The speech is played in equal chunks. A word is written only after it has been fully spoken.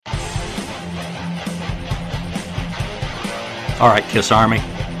All right, Kiss Army,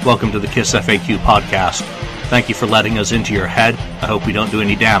 welcome to the Kiss FAQ podcast. Thank you for letting us into your head. I hope we don't do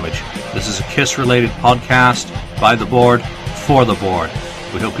any damage. This is a Kiss-related podcast by the board, for the board.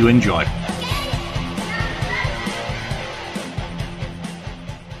 We hope you enjoy.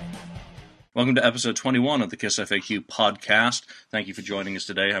 Welcome to episode 21 of the Kiss FAQ podcast. Thank you for joining us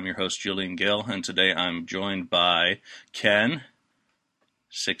today. I'm your host, Julian Gill, and today I'm joined by Ken,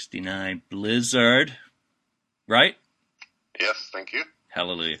 69 Blizzard, right? Yes, thank you.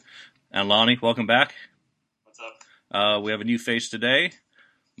 Hallelujah. And Lonnie, welcome back. What's up? We have a new face today,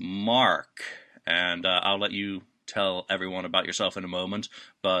 Mark, and I'll let you tell everyone about yourself in a moment,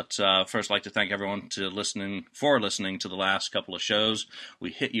 but first I'd like to thank everyone for listening to the last couple of shows. We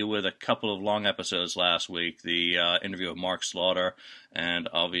hit you with a couple of long episodes last week, the interview of Mark Slaughter, and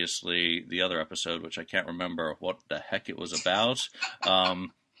obviously the other episode, which I can't remember what the heck it was about,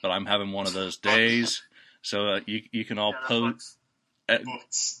 but I'm having one of those days, so you can all post...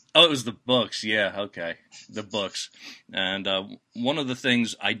 Books. Oh, it was the books, yeah, okay, the books. And one of the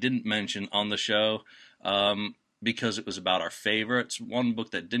things I didn't mention on the show, because it was about our favorites, one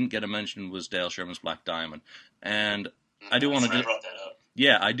book that didn't get a mention was Dale Sherman's Black Diamond. And I do want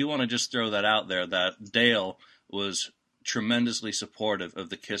to I do want to just throw that out there, that Dale was tremendously supportive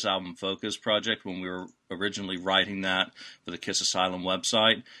of the Kiss Album Focus project when we were originally writing that for the Kiss Asylum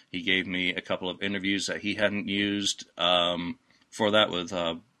website. He gave me a couple of interviews that he hadn't used for that with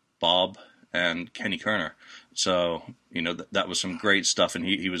Bob and Kenny Kerner. So, you know, that was some great stuff, and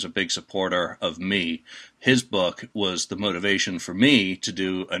he was a big supporter of me. His book was the motivation for me to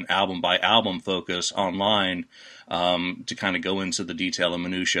do an album-by-album focus online to kind of go into the detail and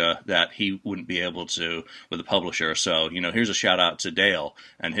minutia that he wouldn't be able to with a publisher. So, you know, here's a shout-out to Dale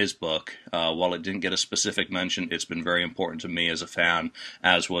and his book. While it didn't get a specific mention, it's been very important to me as a fan,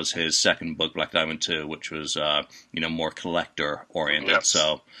 as was his second book, Black Diamond 2, which was, more collector-oriented. Yes.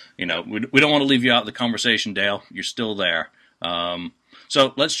 So, we don't want to leave you out of the conversation, Dale. You're still there.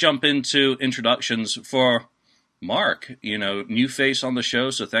 So let's jump into introductions for Mark, new face on the show,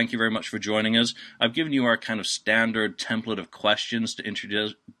 so thank you very much for joining us. I've given you our kind of standard template of questions to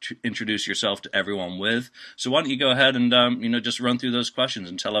introduce yourself to everyone with. So why don't you go ahead and, just run through those questions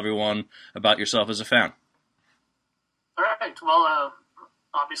and tell everyone about yourself as a fan. All right. Well,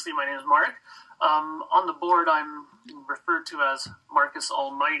 obviously my name is Mark. On the board, I'm referred to as Marcus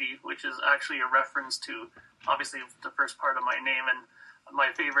Almighty, which is actually a reference to, obviously, the first part of my name, and my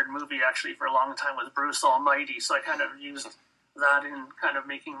favorite movie actually for a long time was Bruce Almighty, so I kind of used that in kind of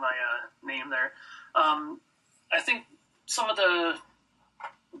making my name there. I think some of the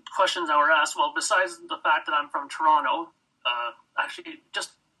questions that were asked, well, besides the fact that I'm from Toronto, actually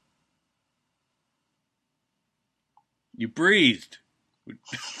just... You breathed.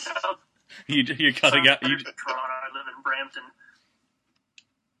 You're cutting out. Toronto, I live in Brampton.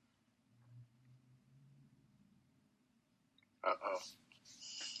 Uh-oh.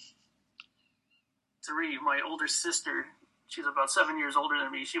 3, my older sister, she's about 7 years older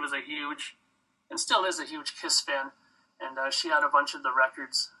than me. She was a huge, and still is a huge Kiss fan, and she had a bunch of the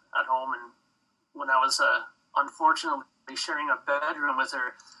records at home, and when I was unfortunately sharing a bedroom with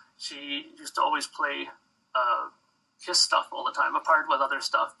her, she used to always play Kiss stuff all the time, apart with other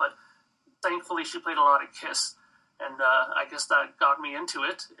stuff, but thankfully she played a lot of Kiss, and I guess that got me into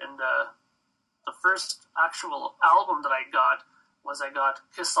it, and the first actual album that I got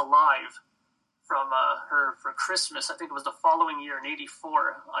Kiss Alive from her for Christmas. I think it was the following year in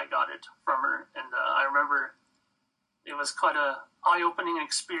 '84 I got it from her, and I remember it was quite a eye-opening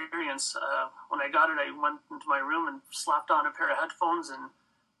experience. When I got it, I went into my room and slapped on a pair of headphones, and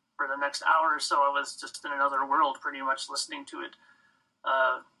for the next hour or so I was just in another world pretty much listening to it.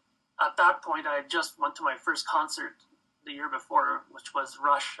 At that point I had just went to my first concert the year before, which was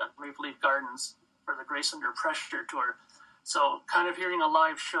Rush at Maple Leaf Gardens for the Grace Under Pressure tour. So kind of hearing a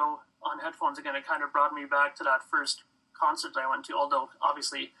live show on headphones again, it kind of brought me back to that first concert I went to, although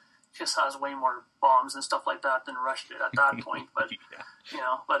obviously Kiss has way more bombs and stuff like that than Rush did at that point. But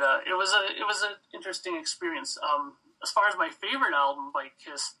it was an interesting experience. As far as my favorite album by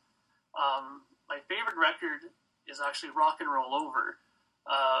Kiss, my favorite record is actually Rock and Roll Over.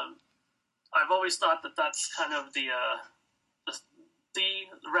 I've always thought that that's kind of the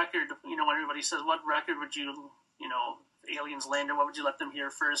record, when everybody says, what record would you, aliens landed, what would you let them hear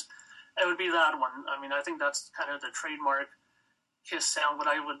first? It would be that one. I mean, I think that's kind of the trademark Kiss sound, what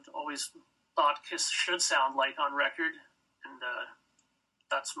I would always thought Kiss should sound like on record, and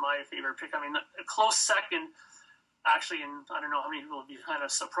that's my favorite pick. I mean, a close second, actually, and I don't know how many people will be kind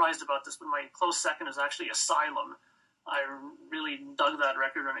of surprised about this, but my close second is actually Asylum. I really dug that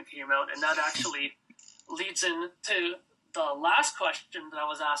record when it came out, and that actually leads into the last question that I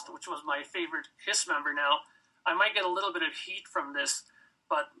was asked, which was my favorite Kiss member now, I might get a little bit of heat from this,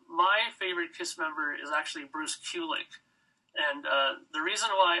 but my favorite Kiss member is actually Bruce Kulick. And the reason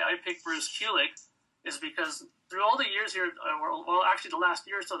why I picked Bruce Kulick is because through all the years here, well, actually the last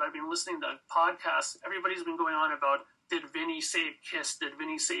year or so that I've been listening to podcasts, everybody's been going on about, did Vinny save Kiss? Did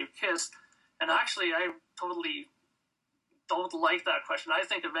Vinny save Kiss? And actually, I totally don't like that question. I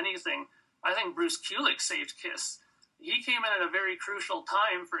think, if anything, I think Bruce Kulick saved Kiss. He came in at a very crucial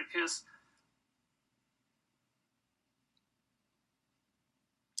time for Kiss.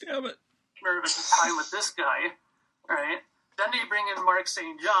 Yeah, but At the time with this guy, right? Then they bring in Mark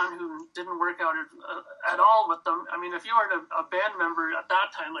St. John, who didn't work out at all with them. I mean, if you were a band member at that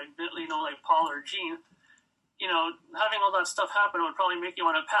time, like Paul or Gene, having all that stuff happen would probably make you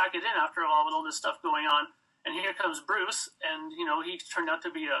want to pack it in after a while with all this stuff going on. And here comes Bruce, and he turned out to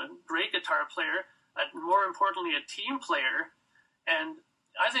be a great guitar player, more importantly, a team player, and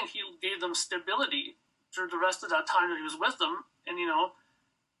I think he gave them stability through the rest of that time that he was with them, and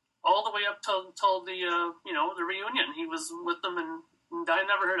all the way up till the the reunion. He was with them, and I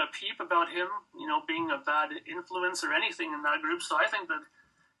never heard a peep about him, being a bad influence or anything in that group. So I think that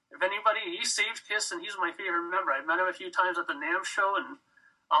if anybody, he saved Kiss, and he's my favorite member. I've met him a few times at the NAMM show, and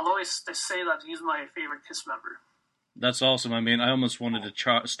I'll always say that he's my favorite Kiss member. that's awesome. I mean, I almost wanted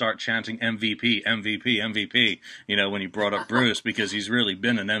to start chanting MVP, MVP, MVP, when you brought up Bruce, because he's really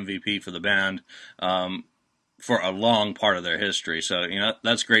been an MVP for the band for a long part of their history. So,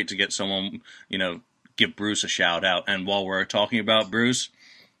 that's great to get someone, give Bruce a shout out. And while we're talking about Bruce,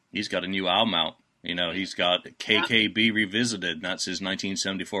 he's got a new album out. He's got KKB Revisited. And that's his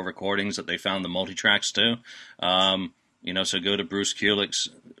 1974 recordings that they found the multi-tracks to. So go to Bruce Kulick's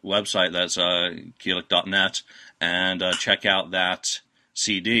website, that's kulick.net, and check out that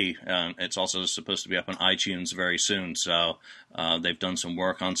CD. It's also supposed to be up on iTunes very soon, so they've done some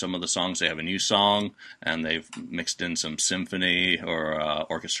work on some of the songs. They have a new song, and they've mixed in some symphony or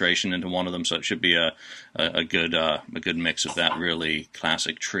orchestration into one of them, so it should be a good mix of that really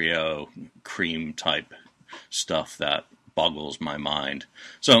classic trio, cream type stuff that boggles my mind.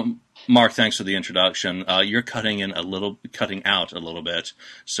 So, Mark, thanks for the introduction. You're cutting out a little bit.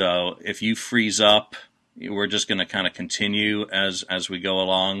 So if you freeze up, we're just going to kind of continue as we go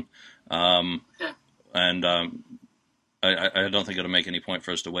along. Yeah. And I don't think it'll make any point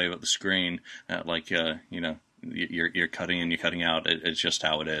for us to wave at the screen you're cutting and you're cutting out. It's just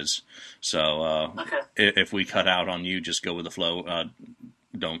how it is. So if we cut out on you, just go with the flow.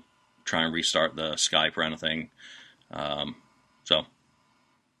 Don't try and restart the Skype or anything.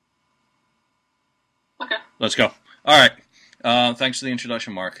 Okay. Let's go. All right. Thanks for the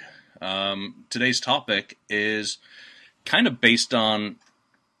introduction, Mark. Today's topic is kind of based on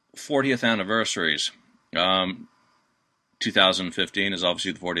 40th anniversaries. 2015 is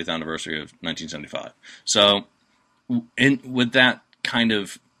obviously the 40th anniversary of 1975. So, with that kind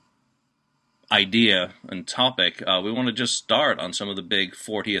of idea and topic, we want to just start on some of the big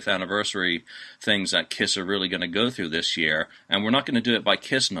 40th anniversary things that Kiss are really going to go through this year. And we're not going to do it by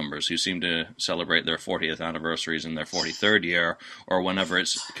Kiss numbers, who seem to celebrate their 40th anniversaries in their 43rd year, or whenever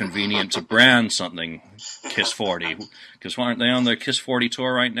it's convenient to brand something Kiss 40. Because aren't they on their Kiss 40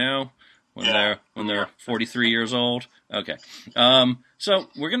 tour right now? When they're 43 years old? Okay. So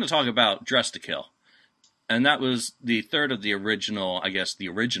we're going to talk about Dress to Kill. And that was the third of the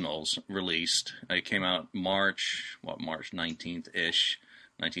originals released. It came out March 19th-ish,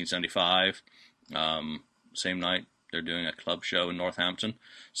 1975. Same night, they're doing a club show in Northampton.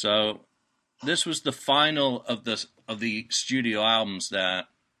 So this was the final of the studio albums that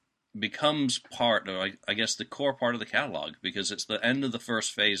becomes part of, I guess, the core part of the catalog, because it's the end of the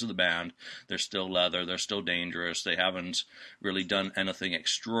first phase of the band. They're still leather, they're still dangerous, they haven't really done anything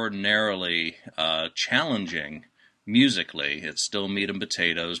extraordinarily challenging musically. It's still meat and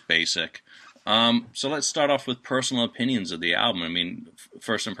potatoes, basic. So let's start off with personal opinions of the album. I mean,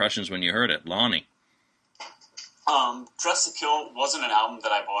 first impressions when you heard it. Lonnie? Dress to Kill wasn't an album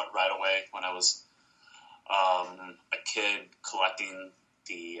that I bought right away when I was a kid collecting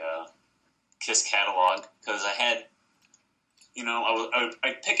the Kiss catalog, because I had,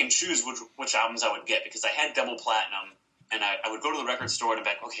 I'd pick and choose which albums I would get, because I had double platinum, and I would go to the record store and be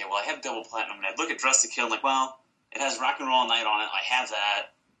like, okay, well, I have double platinum, and I'd look at Dress to Kill and like, well, it has Rock and Roll All Night on it, I have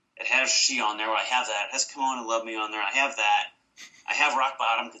that. It has She on there, I have that. It has Come On and Love Me on there, I have that. I have Rock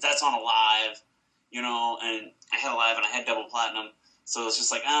Bottom, because that's on Alive, and I had Alive and I had double platinum, so it's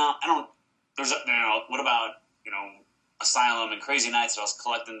just like, what about, Asylum and Crazy Nights that I was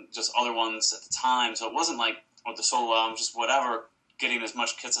collecting, just other ones at the time, so it wasn't like with the solo albums, just whatever, getting as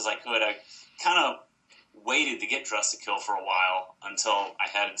much Kiss as I could. I kind of waited to get Dress to Kill for a while until I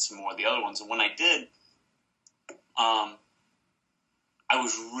had some more of the other ones. And when I did, I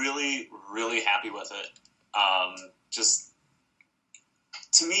was really, really happy with it. Just,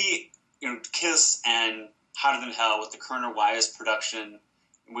 to me, Kiss and Hotter Than Hell with the Kerner Wise production,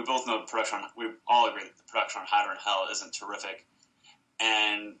 we both know we all agree that the production on Hotter Than Hell isn't terrific.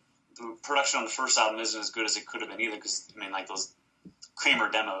 And the production on the first album isn't as good as it could have been either, because, those Kramer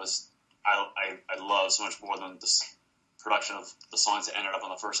demos, I love so much more than this production of the songs that ended up on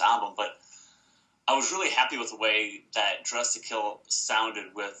the first album. But I was really happy with the way that Dress to Kill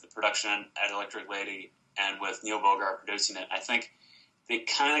sounded with the production at Electric Lady and with Neil Bogart producing it. I think they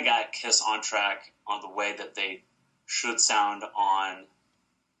kind of got Kiss on track on the way that they should sound on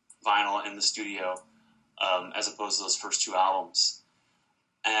vinyl in the studio, as opposed to those first two albums.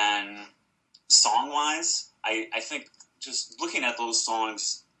 And song-wise, I think just looking at those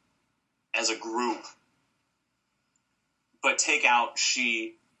songs as a group, but take out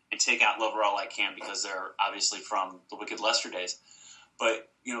She and take out Love Her All I Can, because they're obviously from the Wicked Lester days. But,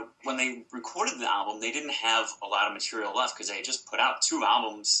 when they recorded the album, they didn't have a lot of material left because they had just put out two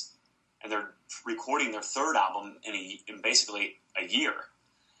albums, and they're recording their third album in basically a year.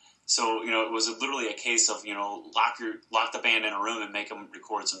 So, it was literally a case of, lock the band in a room and make them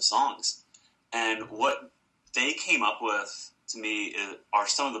record some songs. And what they came up with, to me, are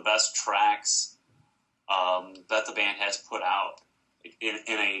some of the best tracks that the band has put out in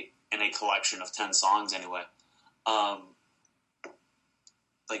a collection of 10 songs anyway.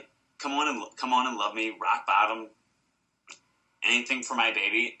 Like Come On and Love Me, Rock Bottom, Anything for My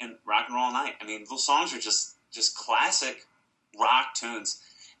Baby, and Rock and Roll All Night. Those songs are just classic rock tunes.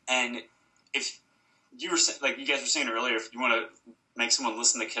 And if you were like you guys were saying earlier, if you want to make someone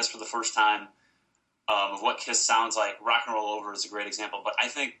listen to Kiss for the first time, of what Kiss sounds like, Rock and Roll Over is a great example. But I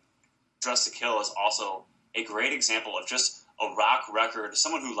think Dress to Kill is also a great example of just a rock record.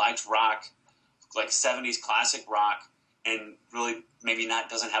 Someone who likes rock, like 70s classic rock, and really maybe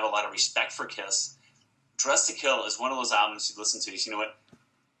doesn't have a lot of respect for Kiss. Dress to Kill is one of those albums you listen to. You know what?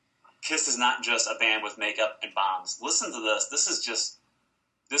 Kiss is not just a band with makeup and bombs. Listen to this.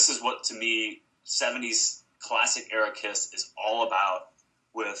 This is what, to me, 70s classic era Kiss is all about,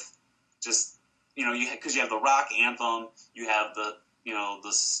 with just, because you have the rock anthem, you have the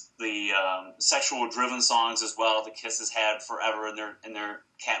sexual driven songs as well that Kiss has had forever in their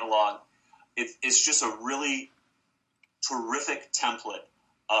catalog. It's just a really terrific template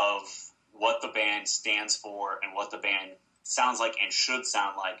of what the band stands for and what the band sounds like and should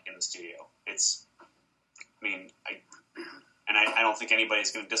sound like in the studio. I don't think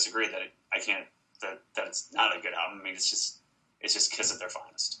anybody's going to disagree that it's not a good album. It's just Kiss at their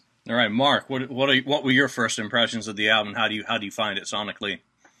finest. All right, Mark, what were your first impressions of the album? How do you find it sonically?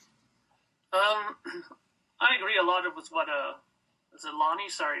 I agree a lot with what is it Lonnie?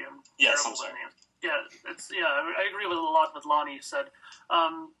 Sorry, I'm terrible with her name. Yeah, I agree with a lot with Lonnie said.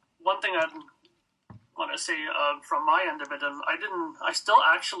 One thing I want to say from my end of it, I still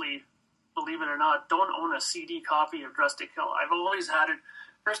actually, believe it or not, don't own a CD copy of Dress to Kill. I've always had it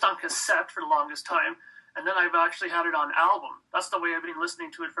first on cassette for the longest time, and then I've actually had it on album. That's the way I've been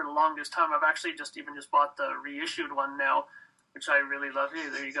listening to it for the longest time. I've actually just bought the reissued one now, which I really love. Hey,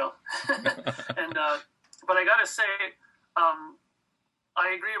 there you go. And but I gotta say,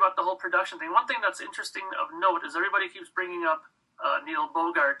 I agree about the whole production thing. One thing that's interesting of note is everybody keeps bringing up Neil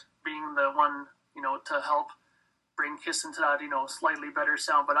Bogart being the one, to help bring Kiss into that, slightly better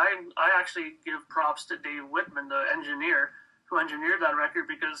sound. But I actually give props to Dave Whitman, the engineer, who engineered that record,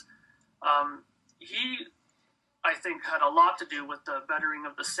 because he, I think, had a lot to do with the bettering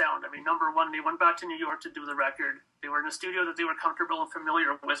of the sound. Number one, they went back to New York to do the record. They were in a studio that they were comfortable and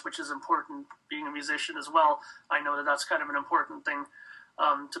familiar with, which is important being a musician as well. I know that that's kind of an important thing,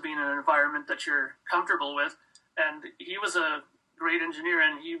 to be in an environment that you're comfortable with. And he was a great engineer,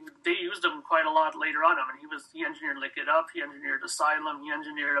 and they used him quite a lot later on. He engineered Lick It Up, he engineered Asylum, he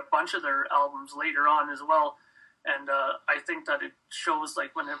engineered a bunch of their albums later on as well. And I think that it shows,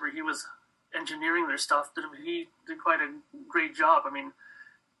 like, whenever he was engineering their stuff, that he did quite a great job.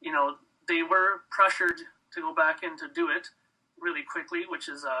 They were pressured to go back in to do it really quickly, which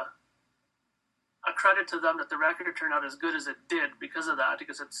is a credit to them that the record turned out as good as it did because of that,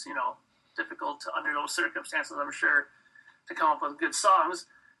 because it's, difficult under those circumstances, I'm sure, to come up with good songs.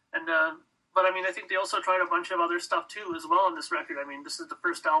 And but I think they also tried a bunch of other stuff too as well on this record. This is the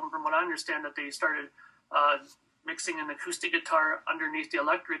first album, from what I understand, that they started mixing an acoustic guitar underneath the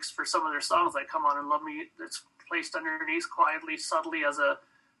electrics for some of their songs, like Come On and Love Me. It's placed underneath quietly, subtly, as a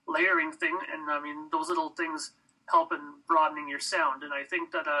layering thing. And those little things help in broadening your sound. And I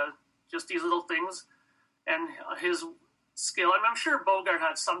think that just these little things and his skill. I mean, I'm sure Bogart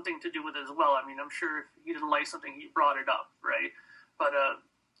had something to do with it as well. I mean, I'm sure if he didn't like something, he brought it up, right? But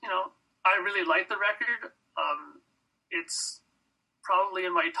I really like the record. It's probably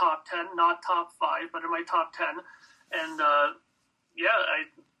in my top 10, not top 5, but in my top 10. And I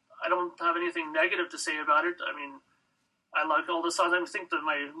don't have anything negative to say about it. I mean, I like all the songs. I think that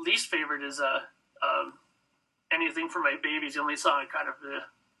my least favorite is Anything for My Baby is the only song I kind of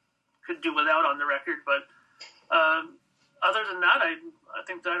could do without on the record. But other than that, I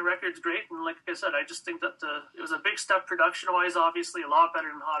think that record's great. And like I said, I just think that it was a big step production-wise, obviously, a lot better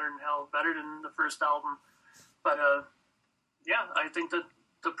than Hotter Than Hell, better than the first album. But I think that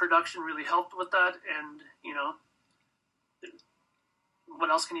the production really helped with that. And, what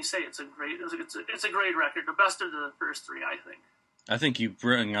else can you say? It's a great record. The best of the first three, I think. I think you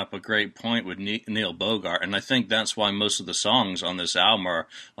bring up a great point with Neil Bogart, and I think that's why most of the songs on this album are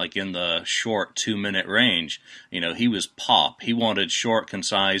like in the short 2-minute range. He was pop. He wanted short,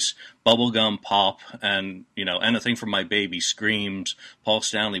 concise, bubblegum pop, and, Anything from My Baby screams. Paul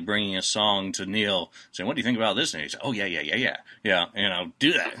Stanley bringing a song to Neil, saying, "What do you think about this?" And he said, "Oh, yeah,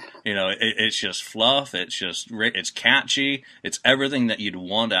 do that." It's just fluff. It's catchy. It's everything that you'd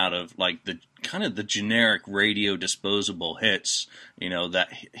want out of, like, the kind of the generic radio disposable hits, that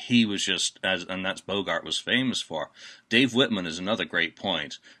he was and that's Bogart was famous for. Dave Whitman is another great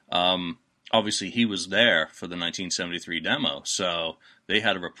point. Obviously, he was there for the 1973 demo, so they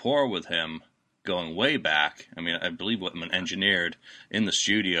had a rapport with him going way back. I mean, I believe Whitman engineered in the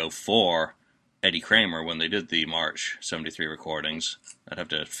studio for Eddie Kramer when they did the March 73 recordings. I'd have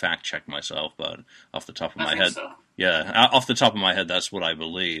to fact check myself, but off the top of my head, so. Yeah, off the top of my head, that's what I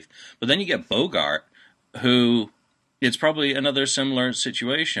believe. But then you get Bogart, who it's probably another similar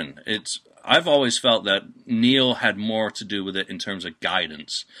situation. I've always felt that Neil had more to do with it in terms of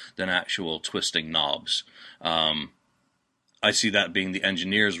guidance than actual twisting knobs. I see that being the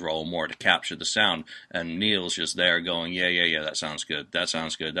engineer's role more to capture the sound, and Neil's just there going, yeah, that sounds good, that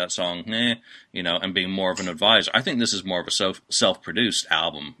song, and being more of an advisor. I think this is more of a self-produced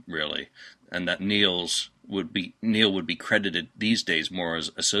album, really, and that Neil would be credited these days more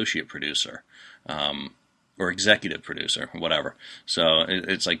as associate producer, or executive producer, or whatever. So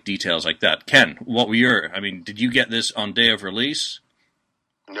it's like details like that. Ken, did you get this on day of release?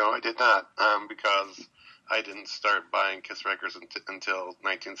 No, I did not, because I didn't start buying Kiss records until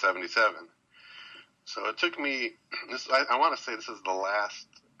 1977. So it took me, I want to say this is the last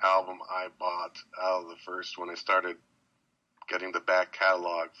album I bought out of the first when I started getting the back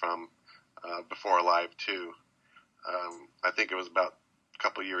catalog from Before Live 2. I think it was about a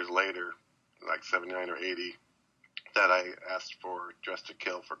couple years later, like 79 or 80, that I asked for Dressed to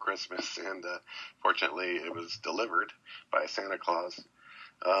Kill for Christmas, and fortunately it was delivered by Santa Claus.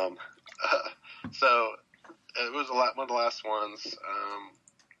 So it was one of the last ones.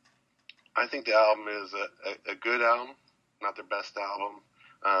 I think the album is a good album, not their best album.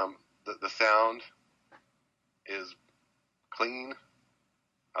 The sound is clean.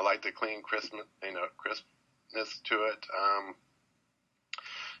 I like the clean crispness to it.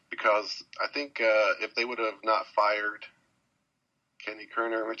 Because I think if they would have not fired Kenny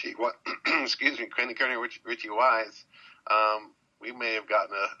Kerner and Richie Wise, we may have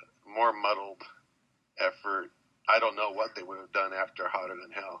gotten a more muddled effort. I don't know what they would have done after Hotter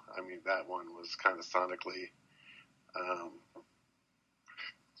Than Hell. I mean, that one was kind of sonically,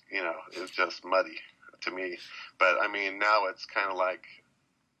 it was just muddy to me. But I mean, now it's kind of like,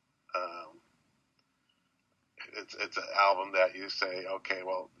 it's an album that you say, okay,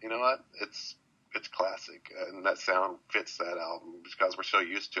 well, you know what? It's classic, and that sound fits that album because we're so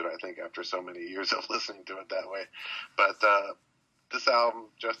used to it, I think, after so many years of listening to it that way. But this album,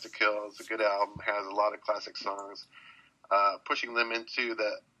 Just to Kill, is a good album, has a lot of classic songs. Pushing them into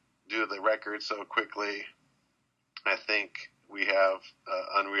do the record so quickly, I think we have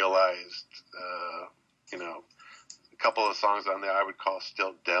unrealized, a couple of songs on there I would call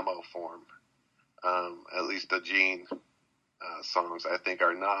still demo form. At least the Gene songs, I think,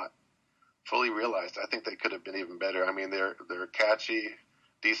 are not fully realized. I think they could have been even better. I mean, they're catchy,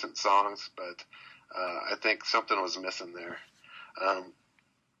 decent songs, but I think something was missing there.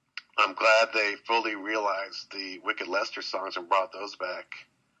 I'm glad they fully realized the Wicked Lester songs and brought those back.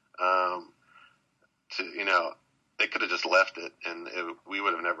 They could have just left it, and we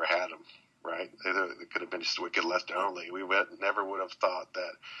would have never had them. Right? It could have been just Wicked Lester only. We never would have thought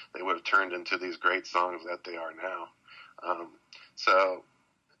that they would have turned into these great songs that they are now. So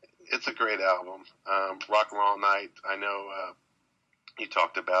it's a great album. Rock and Roll Night, I know you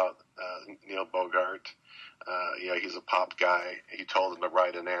talked about Neil Bogart. He's a pop guy. He told him to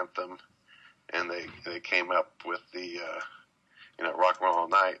write an anthem, and they came up with the Rock and Roll All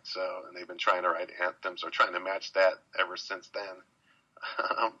Night. So, and they've been trying to write anthems or trying to match that ever since then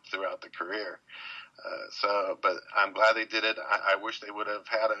throughout the career. But I'm glad they did it. I wish they would have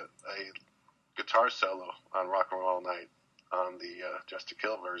had a guitar solo on Rock and Roll All Night on the Just to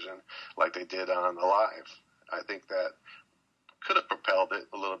Kill version like they did on Alive. I think that could have propelled it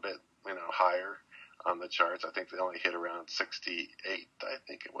a little bit, higher on the charts. I think they only hit around 68, I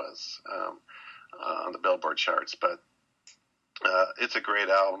think it was, on the Billboard charts. But it's a great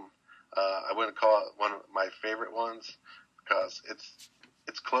album. I wouldn't call it one of my favorite ones because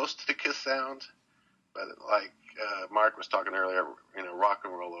it's close to the Kiss sound, but like Mark was talking earlier, Rock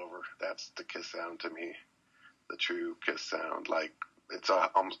and Roll Over, that's the Kiss sound to me, the true Kiss sound. Like it's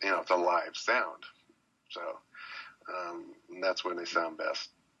it's a live sound. So and that's when they sound best.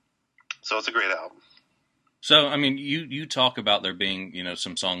 So it's a great album. So, I mean, you talk about there being,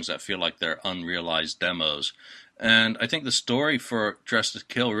 some songs that feel like they're unrealized demos. And I think the story for Dressed to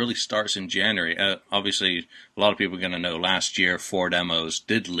Kill really starts in January. Obviously, a lot of people are going to know last year 4 demos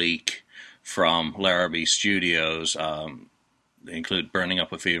did leak from Larrabee Studios. They include Burning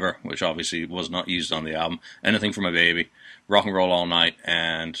Up a Fever, which obviously was not used on the album, Anything for My Baby, Rock and Roll All Night,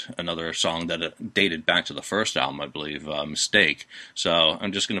 and another song that dated back to the first album, I believe, Mistake. So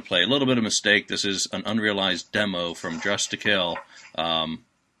I'm just going to play a little bit of Mistake. This is an unrealized demo from Dressed to Kill,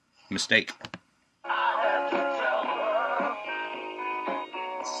 Mistake.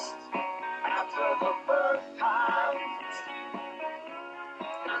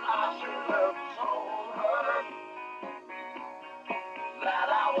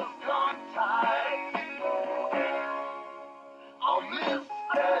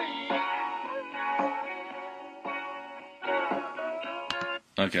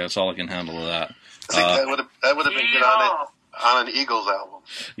 Okay, that's all I can handle with that. I think that would have been good on an Eagles album.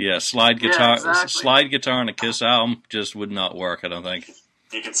 Yeah, slide guitar, yeah, exactly. Slide guitar on a Kiss album just would not work, I don't think.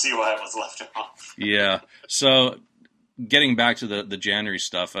 You can see why it was left off. Yeah. So, getting back to the January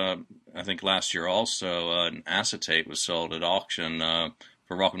stuff, I think last year also an acetate was sold at auction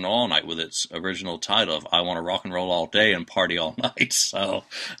for Rock and Roll All Night with its original title of "I Want to Rock and Roll All Day and Party All Night." So,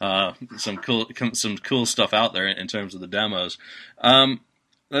 some cool stuff out there in terms of the demos.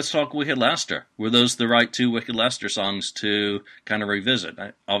 Let's talk Wicked Lester. Were those the right 2 Wicked Lester songs to kind of revisit?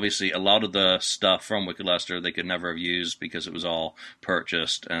 Obviously, a lot of the stuff from Wicked Lester they could never have used because it was all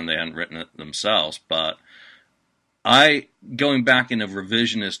purchased and they hadn't written it themselves. But going back in a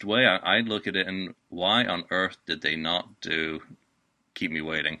revisionist way, I look at it and why on earth did they not do Keep Me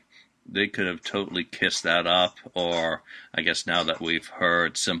Waiting? They could have totally kissed that up, or I guess now that we've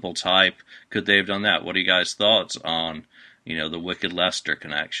heard Simple Type, could they have done that? What are you guys' thoughts on the Wicked Lester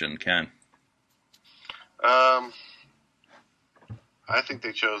connection, Ken? I think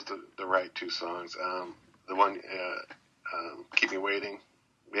they chose the right 2 songs. The one, Keep Me Waiting,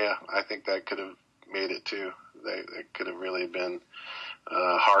 yeah, I think that could have made it too. They could have really been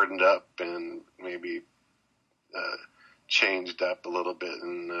hardened up and maybe changed up a little bit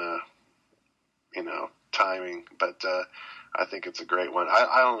in, timing. But I think it's a great one.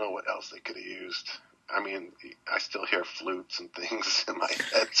 I don't know what else they could have used. I mean, I still hear flutes and things in my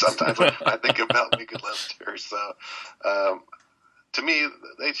head sometimes when I think about Wicked Lester. So, to me,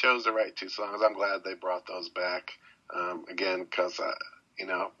 they chose the right 2 songs. I'm glad they brought those back again because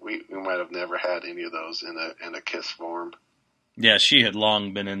we might have never had any of those in a Kiss form. Yeah, she had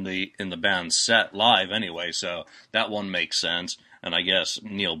long been in the band's set live anyway, so that one makes sense. And I guess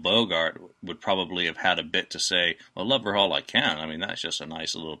Neil Bogart would probably have had a bit to say, well, Love Her All I Can. I mean, that's just a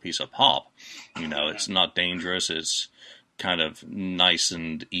nice little piece of pop. It's not dangerous. It's kind of nice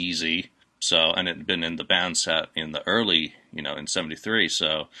and easy. So, and it had been in the band set in the early, in 73,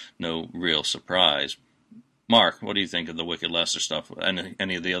 so no real surprise. Mark, what do you think of the Wicked Lester stuff?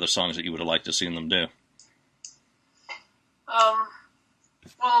 Any of the other songs that you would have liked to see them do?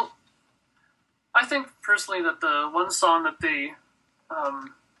 Well, I think personally that the one song that they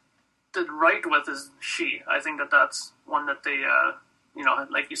did right with is She. I think that's one that they,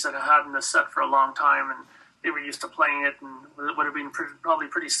 like you said, had in the set for a long time, and they were used to playing it, and it would have been probably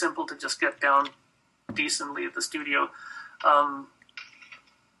pretty simple to just get down decently at the studio.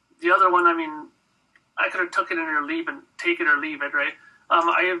 The other one, I mean, I could have took it or leave it, take it or leave it, right?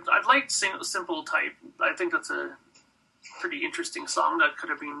 I'd liked Simple Type. I think that's a pretty interesting song that could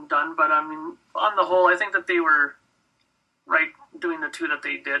have been done, but I mean, on the whole, I think that they were right doing the 2 that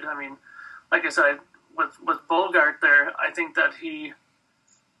they did. I mean, like I said, with Bogart there, I think that he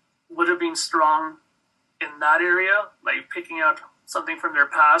would have been strong in that area, like picking out something from their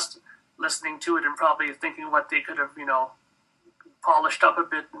past, listening to it, and probably thinking what they could have, polished up a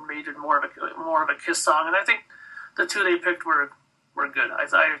bit and rated more of a Kiss song, and I think the two they picked were good.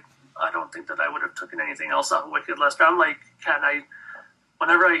 I don't think that I would have taken anything else off of Wicked Lester. I'm like Ken.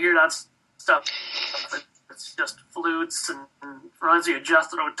 Whenever I hear that stuff, it's just flutes and reminds me of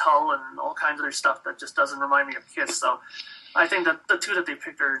Jethro Tull and all kinds of other stuff that just doesn't remind me of Kiss. So I think that the two that they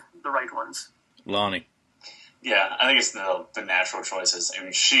picked are the right ones. Lonnie. Yeah, I think it's the natural choices. I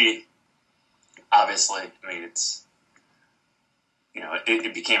mean, she obviously. I mean, it's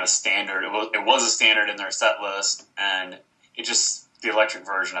it became a standard. It was a standard in their set list, and it just the electric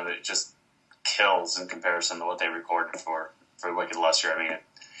version of it just kills in comparison to what they recorded for Wicked Lester. I mean,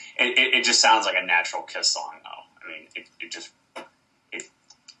 it just sounds like a natural Kiss song, though.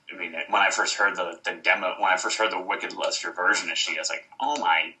 I mean, when I first heard the demo, when I first heard the Wicked Lester version of She, I was like, oh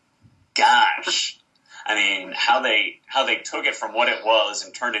my gosh. I mean, how they took it from what it was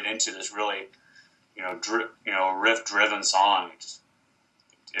and turned it into this really, riff-driven song.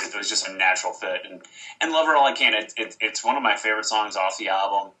 It was just a natural fit. And Love Her All I Can, it's one of my favorite songs off the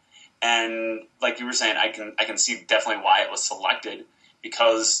album. And like you were saying, I can see definitely why it was selected,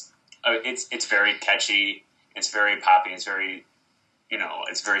 because it's very catchy, it's very poppy, it's very,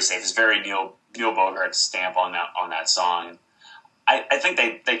 it's very safe. It's very Neil Bogart's stamp on that song. I think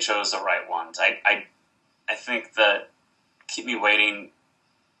they chose the right ones. I think that Keep Me Waiting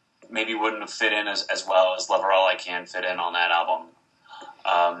maybe wouldn't have fit in as well as Love Her All I Can fit in on that album.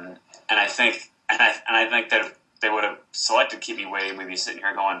 And I think that if they would have selected Keep Me Waiting, we'd be sitting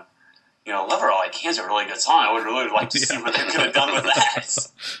here going, Love Her All I Can is a really good song. I would really like to see what they could have done with that.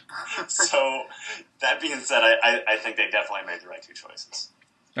 So that being said, I think they definitely made the right two choices.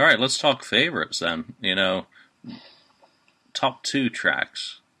 All right, let's talk favorites then. Top 2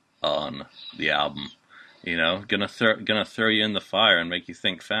 tracks on the album. Gonna throw you in the fire and make you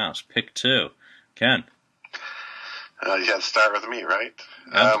think fast. Pick 2. Ken. You had to start with me, right?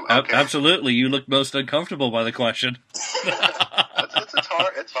 Okay. Absolutely. You look most uncomfortable by the question.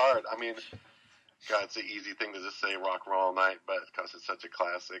 It's hard. I mean, God, it's an easy thing to just say Rock and Roll All Night, but because it's such a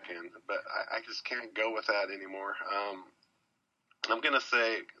classic, but I just can't go with that anymore. I'm going to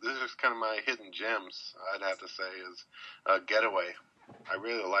say, this is kind of my hidden gems, I'd have to say, is Getaway. I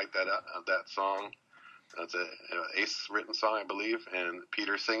really like that song. It's an Ace written song, I believe, and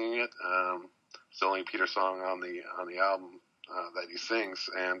Peter singing it. It's the only Peter song on the album that he sings,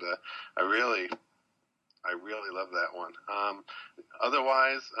 and I really love that one.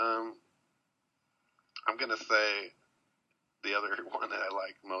 Otherwise, I'm going to say the other one that I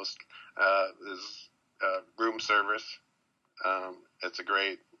like most is Room Service. It's a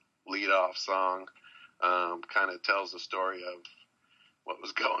great lead-off song. Kind of tells the story of what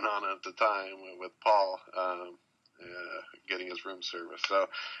was going on at the time with Paul getting his room service. So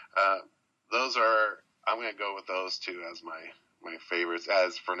I'm going to go with those two as my favorites.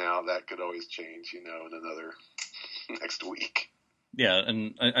 As for now, that could always change, in another next week. Yeah,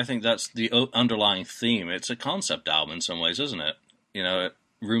 and I think that's the underlying theme. It's a concept album in some ways, isn't it?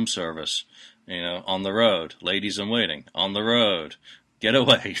 Room Service, On the Road, Ladies in Waiting, On the Road,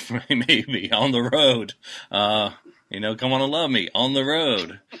 Getaway, maybe, On the Road, Come On and Love Me, On the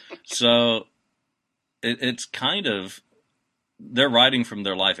Road. So it's kind of, they're writing from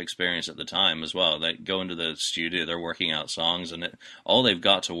their life experience at the time as well. They go into the studio, they're working out songs, and all they've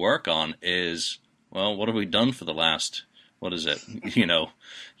got to work on is, well, what have we done for the last,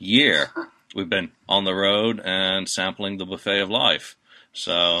 year? We've been on the road and sampling the buffet of life.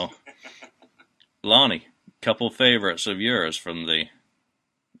 So, Lonnie, couple favorites of yours from the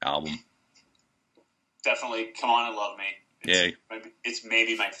album? Definitely Come On and Love Me. It's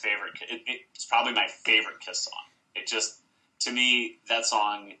maybe my favorite. It's probably my favorite Kiss song. It just, to me, that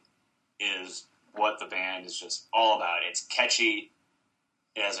song is what the band is just all about. It's catchy.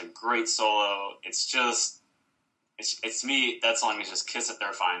 It has a great solo. It's just, it's to me, that song is just Kiss at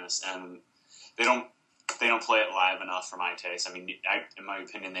their finest, and they don't play it live enough for my taste. I mean, in my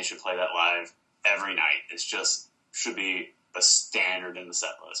opinion, they should play that live every night. It's just should be the standard in the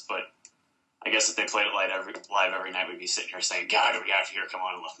set list. But I guess if they played it live every night, we'd be sitting here saying, "God, do we have to hear Come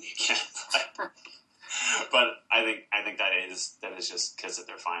On and Love Me again?" But I think that is just Kiss at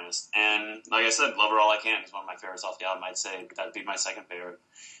their finest. And like I said, Love Her All I Can is one of my favorites off the album. I'd say that'd be my second favorite.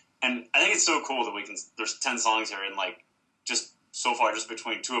 And I think it's so cool that there's 10 songs here, and just so far, just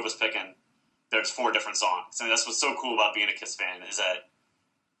between two of us picking, there's 4 different songs. And that's what's so cool about being a Kiss fan, is that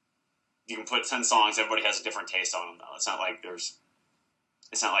you can put 10 songs, everybody has a different taste on them, though. It's not like there's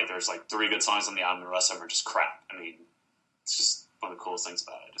 3 good songs on the album and the rest of them are just crap. I mean, it's just one of the coolest things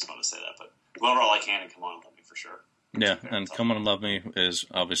about it. I just want to say that. But Love Her All I Can and Come On and Love Me for sure. Yeah, and Come On and Love Me is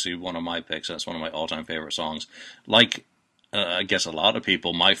obviously one of my picks. That's one of my all-time favorite songs. Like I guess a lot of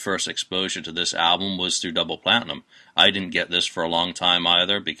people, my first exposure to this album was through Double Platinum. I didn't get this for a long time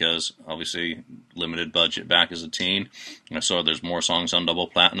either because, obviously, limited budget back as a teen. I saw there's more songs on Double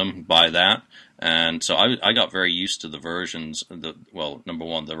Platinum, buy that. And so I got very used to the versions, number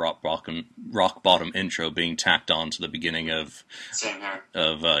one, the rock bottom intro being tacked on to the beginning of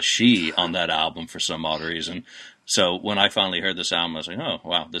She on that album for some odd reason. So when I finally heard this album, I was like, oh,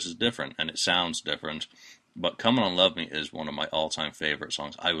 wow, this is different, and it sounds different. But Come On Love Me is one of my all-time favorite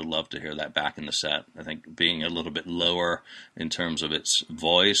songs. I would love to hear that back in the set. I think being a little bit lower in terms of its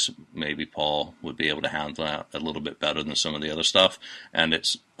voice, maybe Paul would be able to handle that a little bit better than some of the other stuff. And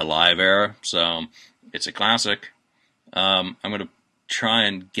it's a live era, so it's a classic. I'm going to try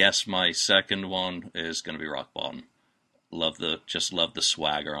and guess my second one is going to be Rock Bottom. Just love the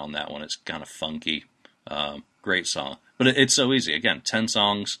swagger on that one. It's kind of funky. Great song. But it's so easy. Again, 10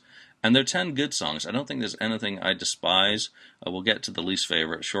 songs. And they're 10 good songs. I don't think there's anything I despise. We'll get to the least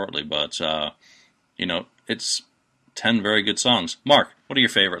favorite shortly, but, it's 10 very good songs. Mark, what are your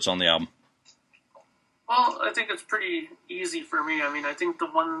favorites on the album? Well, I think it's pretty easy for me. I mean, I think the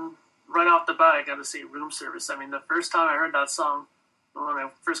one right off the bat, I got to say Room Service. I mean, the first time I heard that song, when I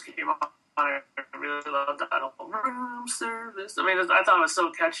first came on, I really loved that whole Room Service. I mean, I thought it was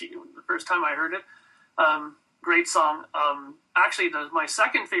so catchy the first time I heard it. Great song. Actually, my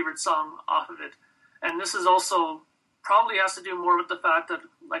second favorite song off of it, and this is also probably has to do more with the fact that,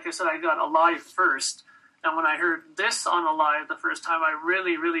 like I said, I got Alive first, and when I heard this on Alive the first time, I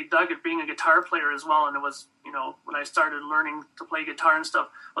really, really dug it, being a guitar player as well, and it was, when I started learning to play guitar and stuff,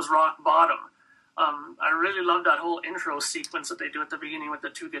 was Rock Bottom. I really loved that whole intro sequence that they do at the beginning with the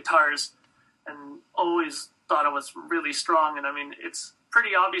two guitars, and always thought it was really strong, and I mean, it's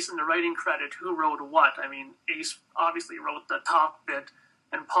pretty obvious in the writing credit who wrote what. I mean, Ace obviously wrote the top bit,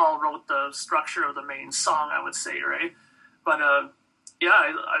 and Paul wrote the structure of the main song, I would say, right? But,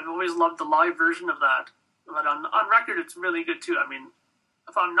 I've always loved the live version of that. But on record, it's really good, too. I mean,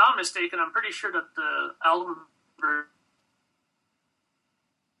 if I'm not mistaken, I'm pretty sure that the album version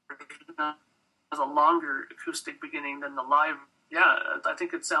has a longer acoustic beginning than the live. Yeah, I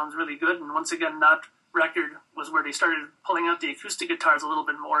think it sounds really good. And once again, that record was where they started pulling out the acoustic guitars a little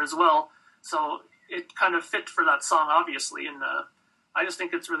bit more as well, so it kind of fit for that song, obviously, and I just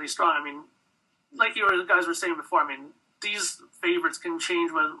think it's really strong. I mean, like you guys were saying before, I mean, these favorites can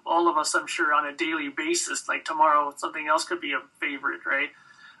change with all of us, I'm sure, on a daily basis. Like tomorrow, something else could be a favorite, right?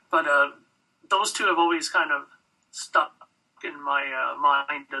 But those two have always kind of stuck in my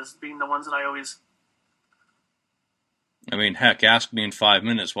mind as being the ones that I always... I mean, heck, ask me in 5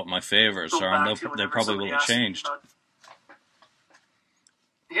 minutes what my favorites are, and they probably will have changed.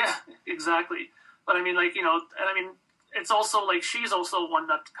 Yeah, exactly. But I mean, and I mean, it's also like she's also one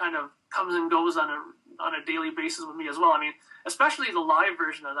that kind of comes and goes on a daily basis with me as well. I mean, especially the live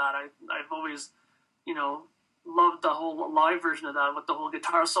version of that. I've always, loved the whole live version of that with the whole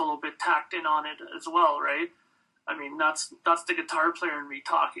guitar solo bit tacked in on it as well, right? I mean, that's the guitar player in me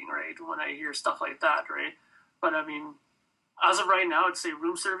talking, right? When I hear stuff like that, right? But I mean, as of right now, I'd say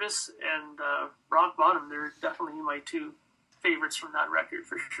Room Service and Rock Bottom. They're definitely my two favorites from that record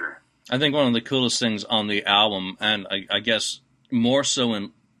for sure. I think one of the coolest things on the album, and I guess more so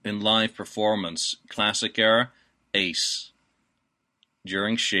in live performance, classic era, Ace.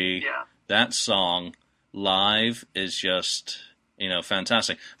 During She, that song live is just,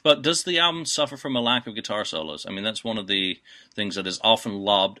 fantastic. But does the album suffer from a lack of guitar solos? I mean, that's one of the things that is often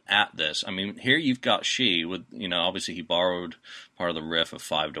lobbed at this. I mean, here you've got She with, obviously he borrowed part of the riff of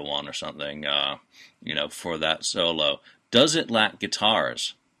 5-1 or something, for that solo. Does it lack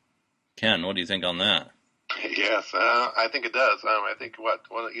guitars? Ken, what do you think on that? Yes, I think it does. I think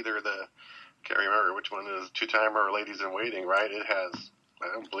can't remember which one is Two-Timer or Ladies in Waiting, right? I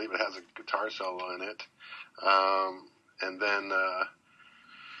don't believe it has a guitar solo in it. And then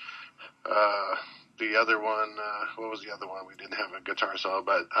the other one, what was the other one? We didn't have a guitar solo,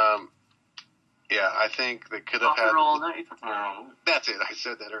 but I think they could have had... Rock and Roll All Night. That's it. I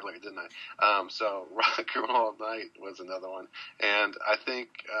said that earlier, didn't I? So Rock and Roll All Night was another one. And I think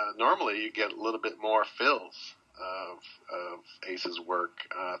normally you get a little bit more fills of Ace's work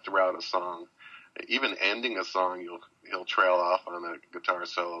throughout a song. Even ending a song, he'll trail off on a guitar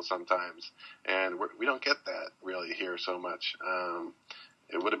solo sometimes, and we don't get that really here so much.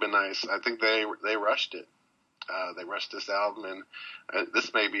 It would have been nice. I think they rushed it. They rushed this album, and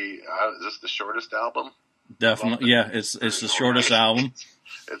this may be is this the shortest album? Definitely, yeah. It's the shortest album.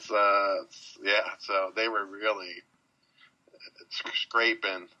 It's So they were really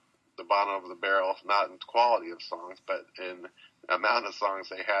scraping the bottom of the barrel, not in quality of songs, but in amount of songs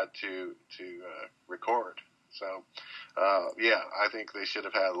they had to record. So, yeah, I think they should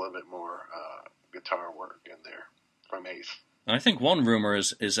have had a little bit more guitar work in there from Ace. I think one rumor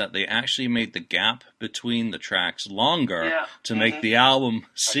is that they actually made the gap between the tracks longer to make the album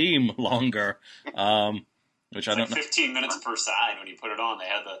seem longer, which I don't know. 15 minutes per side when you put it on. They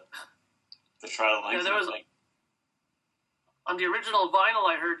had the trial length. Yeah, there was on the original vinyl.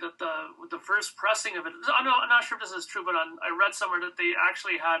 I heard that with the first pressing of it, I'm not sure if this is true, but I read somewhere that they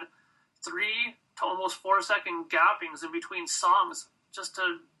actually had 3 to almost 4-second gappings in between songs just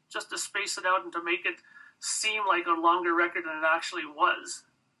to space it out and to make it seem like a longer record than it actually was.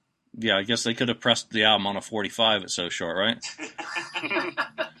 Yeah, I guess they could have pressed the album on a 45. It's so short, right?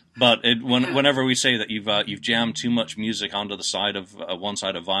 But whenever we say that you've jammed too much music onto the side of one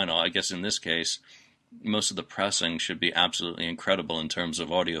side of vinyl, I guess in this case, most of the pressing should be absolutely incredible in terms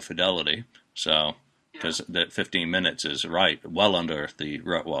of audio fidelity. So, because that 15 minutes is well under the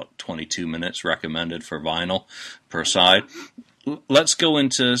 22 minutes recommended for vinyl per side. Let's go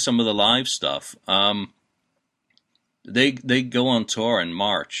into some of the live stuff. They go on tour in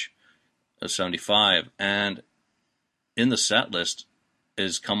March of '75, and in the set list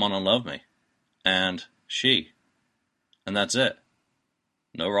is "Come On and Love Me" and "She," and that's it.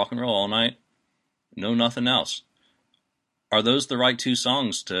 No Rock and Roll All Night, no nothing else. Are those the right 2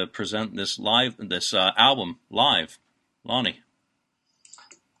 songs to present this album live, Lonnie?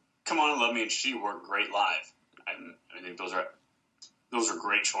 "Come On and Love Me" and "She" work great live. I think those are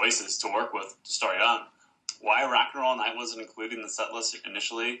great choices to work with to start it on. Why Rock and Roll All Night wasn't included in the set list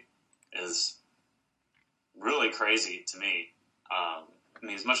initially is really crazy to me. I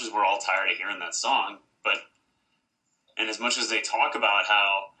mean, as much as we're all tired of hearing that song, and as much as they talk about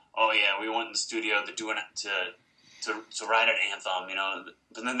how, oh yeah, we went in the studio to do to write an anthem,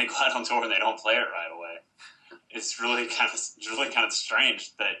 but then they go out on tour and they don't play it right away. It's really kind of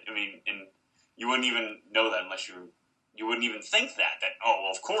strange that, I mean, and you wouldn't even know that unless you wouldn't even think that oh,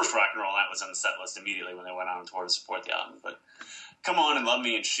 well, of course Rock and Roll Night was on the set list immediately when they went on tour to support the album. But Come On and Love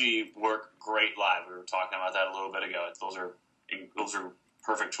Me and She work great live. We were talking about that a little bit ago. Those are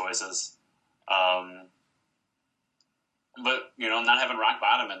perfect choices. But, not having Rock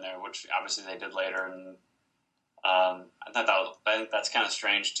Bottom in there, which obviously they did later, and I think that's kind of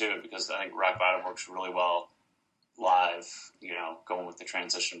strange too, because I think Rock Bottom works really well live, going with the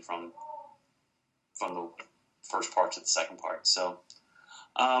transition from the first part to the second part. So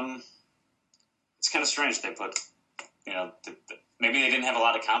it's kind of strange they put, maybe they didn't have a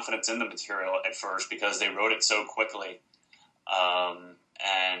lot of confidence in the material at first because they wrote it so quickly,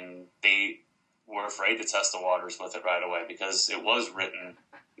 and they were afraid to test the waters with it right away because it was written,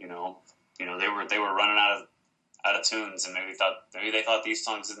 they were running out of tunes, and maybe they thought these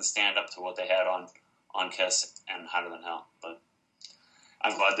songs didn't stand up to what they had on Kiss and Hotter Than Hell. But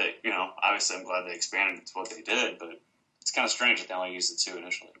I'm glad obviously I'm glad they expanded it to what they did, but it's kind of strange that they only used the 2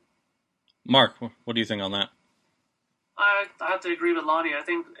 initially. Mark, what do you think on that? I have to agree with Lonnie. I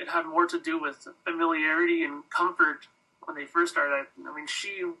think it had more to do with familiarity and comfort when they first started. I mean,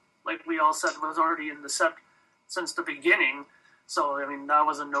 She, like we all said, was already in the set since the beginning. So, I mean, that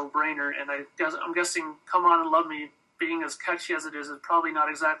was a no-brainer. And I'm guessing Come On and Love Me, being as catchy as it is probably not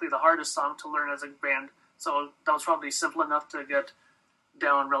exactly the hardest song to learn as a band. So that was probably simple enough to get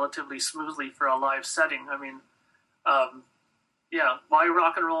down relatively smoothly for a live setting. I mean, why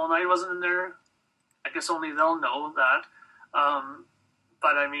Rock and Roll All Night wasn't in there, I guess only they'll know that.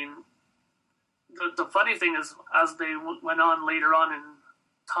 But, I mean, the funny thing is, as they went on later on in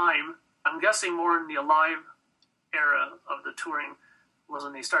time, I'm guessing more in the Alive era of the touring was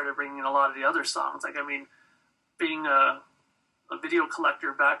when they started bringing in a lot of the other songs. Like, I mean, being a video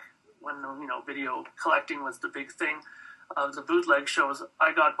collector back when, video collecting was the big thing of the bootleg shows,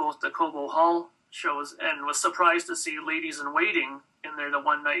 I got both the Cobo Hall shows and was surprised to see Ladies in Waiting in there the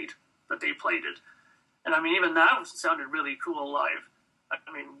one night that they played it. And, I mean, even that sounded really cool live.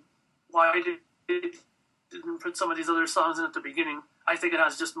 I mean, why didn't put some of these other songs in at the beginning? I think it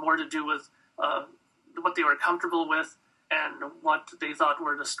has just more to do with what they were comfortable with and what they thought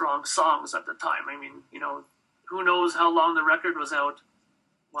were the strong songs at the time. I mean, who knows how long the record was out?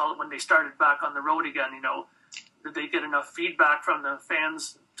 Well, when they started back on the road again, did they get enough feedback from the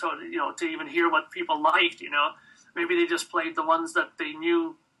fans to even hear what people liked? Maybe they just played the ones that they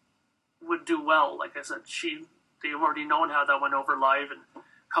knew would do well. Like I said, they've already known how that went over live, and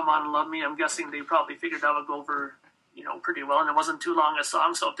Come On and Love Me, I'm guessing they probably figured that would go over, pretty well, and it wasn't too long a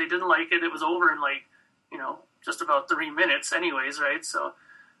song, so if they didn't like it, it was over in just about 3 minutes anyways, right? So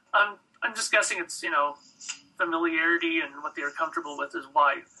I'm just guessing it's, familiarity and what they're comfortable with is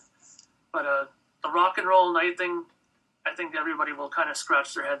why. But the Rock and Roll Night thing, I think everybody will kind of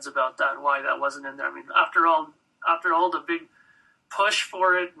scratch their heads about that, why that wasn't in there. I mean, after all the big push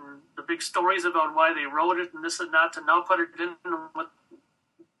for it and the big stories about why they wrote it and this and that, to now put it in with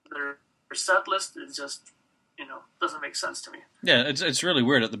their set list, it just, doesn't make sense to me. Yeah, it's really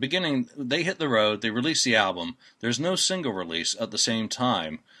weird. At the beginning, they hit the road, they release the album. There's no single release at the same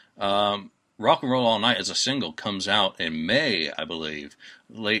time. Rock and Roll All Night as a single comes out in May, I believe,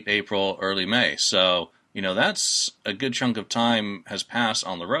 late April, early May. So, that's a good chunk of time has passed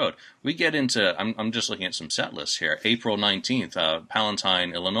on the road. We get into, I'm just looking at some set lists here. April 19th,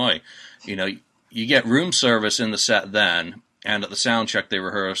 Palatine, Illinois. You get Room Service in the set then, and at the sound check they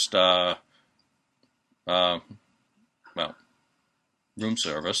rehearsed, Room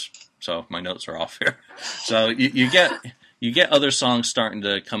Service. So my notes are off here. So you get other songs starting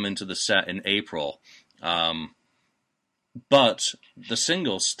to come into the set in April, but the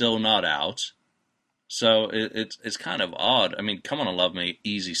single's still not out. So it's kind of odd. I mean, Come On and Love Me,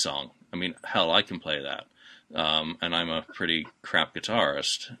 easy song. I mean, hell, I can play that, and I'm a pretty crap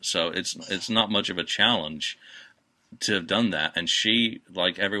guitarist. So it's not much of a challenge to have done that. And she,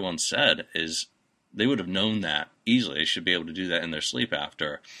 like everyone said, they would have known that easily. They should be able to do that in their sleep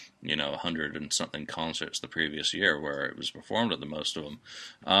after, 100 and something concerts the previous year where it was performed at the most of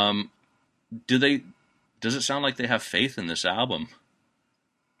them. Does it sound like they have faith in this album?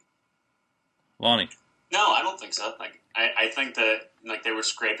 Lonnie? No, I don't think so. I think that they were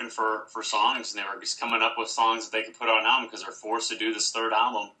scraping for songs, and they were just coming up with songs that they could put on an album because they're forced to do this third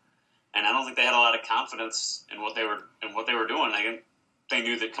album. And I don't think they had a lot of confidence in what they were doing. They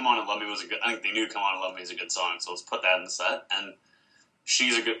knew that Come On and Love Me was a good. I think they knew Come On and Love Me is a good song, so let's put that in the set. And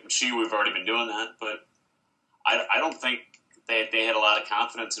we've already been doing that, but I don't think they had a lot of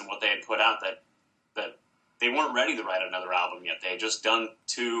confidence in what they had put out. That they weren't ready to write another album yet. They had just done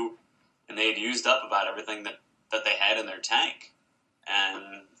 2, and they had used up about everything that they had in their tank.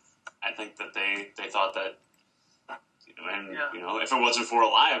 And I think that they thought that, if it wasn't for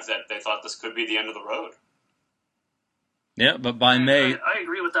Alive, that they thought this could be the end of the road. Yeah, but by May... I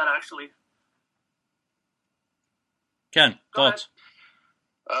agree with that, actually. Ken, thoughts?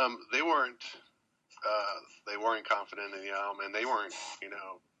 They weren't confident in the album, and they weren't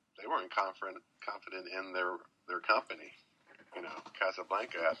confident in their company,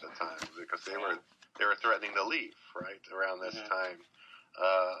 Casablanca at the time, because they were threatening to leave right around this time.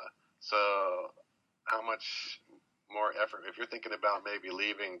 So how much more effort, if you're thinking about maybe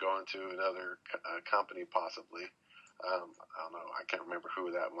leaving, going to another company possibly, I don't know, I can't remember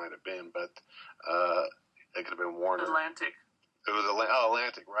who that might have been, but it could have been Warner. Atlantic. It was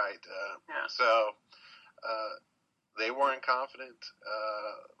Atlantic, right? So they weren't confident.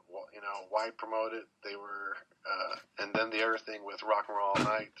 Why promote it? They were, and then the other thing with Rock and Roll All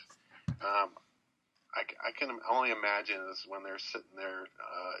Night, I can only imagine is when they're sitting there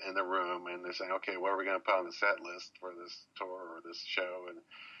in the room and they're saying, okay, what are we going to put on the set list for this tour or this show? And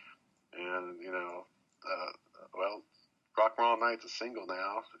Rock and Roll All Night's a single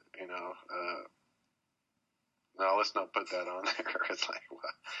now, no, let's not put that on there. It's like,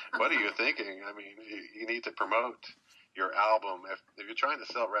 what are you thinking? I mean, you need to promote your album. If you're trying to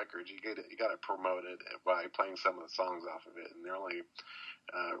sell records, you got to promote it by playing some of the songs off of it. And they're only,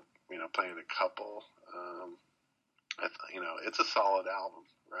 playing a couple. It's a solid album,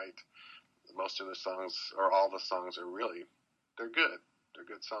 right? Most of the songs, or all the songs, they're good. They're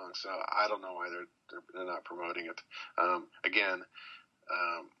good songs. So I don't know why they're not promoting it.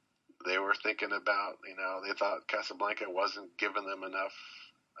 They were thinking about, they thought Casablanca wasn't giving them enough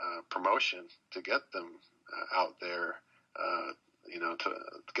promotion to get them out there,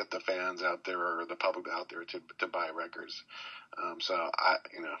 to get the fans out there or the public out there to buy records. So I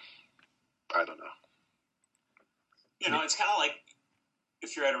don't know. It's kind of like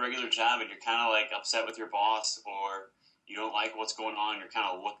if you're at a regular job and you're kind of like upset with your boss, or you don't like what's going on. You're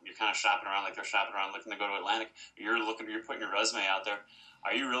kind of shopping around like they're shopping around, looking to go to Atlantic. You're putting your resume out there.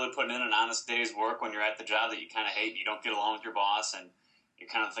 Are you really putting in an honest day's work when you're at the job that you kind of hate? You don't get along with your boss, and you're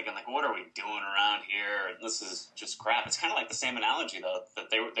kind of thinking like, what are we doing around here? And this is just crap. It's kind of like the same analogy though, that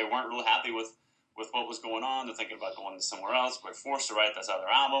they weren't really happy with what was going on. They're thinking about going somewhere else. We're forced to write this other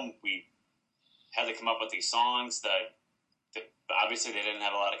album. We had to come up with these songs that obviously they didn't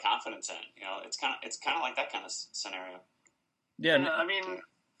have a lot of confidence in. It's kind of like that kind of scenario. Yeah, I mean,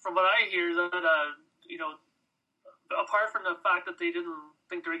 from what I hear, that apart from the fact that they didn't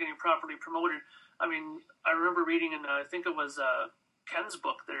think they were getting properly promoted, I mean, I remember reading in I think it was Ken's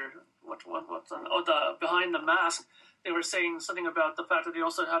book there. What's on? The Behind the Mask. They were saying something about the fact that they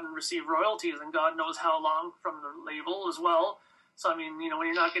also hadn't received royalties, and God knows how long from the label as well. So I mean, when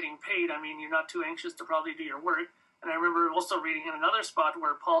you're not getting paid, I mean, you're not too anxious to probably do your work. And I remember also reading in another spot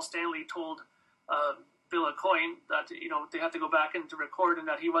where Paul Stanley told Bill Aucoin that, they had to go back and to record, and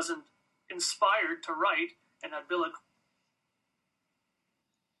that he wasn't inspired to write, and that Bill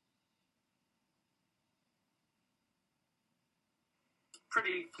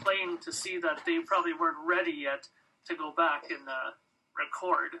pretty plain to see that they probably weren't ready yet to go back and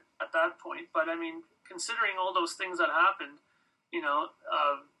record at that point. But I mean, considering all those things that happened, we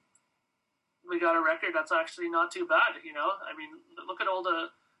got a record that's actually not too bad. I mean, look at all the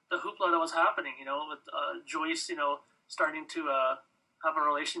hoopla that was happening. With Joyce, starting to have a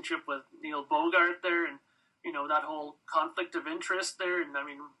relationship with Neil Bogart there, and that whole conflict of interest there. And I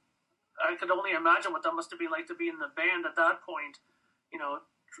mean, I could only imagine what that must have been like to be in the band at that point.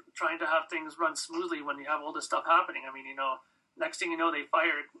 Trying to have things run smoothly when you have all this stuff happening. I mean, next thing you know, they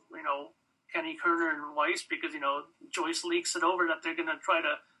fired, Kenny Kerner and Weiss because, Joyce leaks it over that they're going to try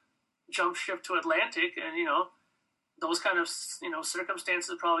to jump ship to Atlantic. And, those kind of,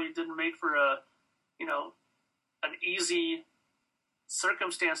 circumstances probably didn't make for an easy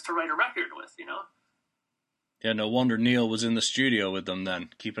circumstance to write a record with, Yeah, no wonder Neil was in the studio with them then.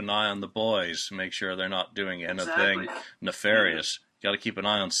 Keep an eye on the boys. Make sure they're not doing anything nefarious. Got to keep an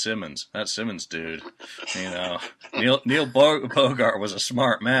eye on Simmons. That Simmons dude. Neil Bogart was a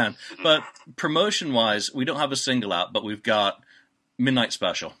smart man. But promotion-wise, we don't have a single out, but we've got Midnight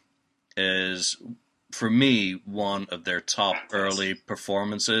Special is, for me, one of their top early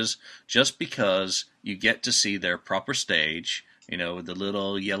performances, just because you get to see their proper stage, with the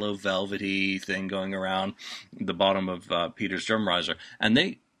little yellow velvety thing going around the bottom of Peter's drum riser. And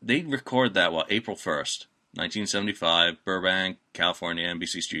they record that, April 1st, 1975, Burbank, California,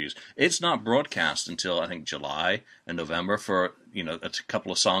 NBC Studios. It's not broadcast until, I think, July and November for, a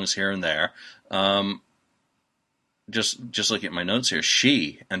couple of songs here and there. Just looking at my notes here,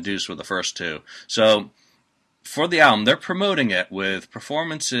 She and Deuce were the first two. So for the album, they're promoting it with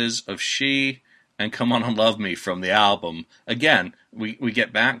performances of She and Come On and Love Me from the album. Again, we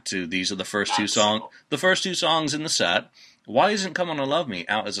get back to these are the first two songs in the set. Why isn't Come On and Love Me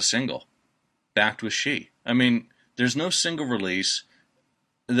out as a single? Backed with She. I mean, there's no single release.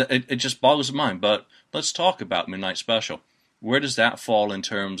 It just boggles the mind. But let's talk about Midnight Special. Where does that fall in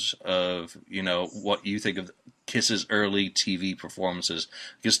terms of, what you think of Kiss's early TV performances?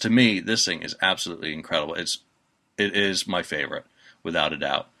 Because to me, this thing is absolutely incredible. It is my favorite, without a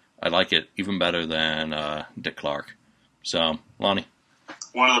doubt. I like it even better than Dick Clark. So, Lonnie?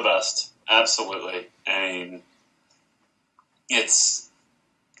 One of the best. Absolutely. I mean, it's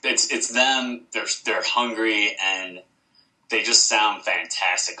them. They're hungry, and they just sound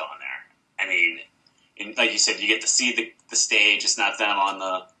fantastic on there. I mean, like you said, you get to see the stage. It's not them on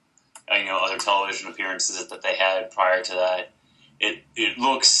the other television appearances that they had prior to that. It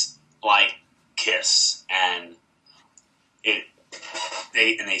looks like Kiss, and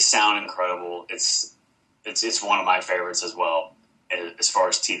they sound incredible. It's one of my favorites as well, as far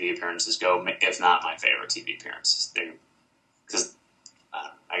as TV appearances go, if not my favorite TV appearances. Because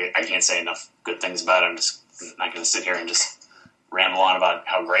I can't say enough good things about it. I'm just not going to sit here and just ramble on about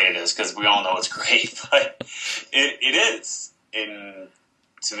how great it is, because we all know it's great, but it is. And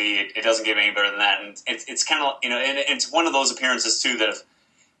to me, it doesn't get any better than that. And it's kind of, and it's one of those appearances too that if,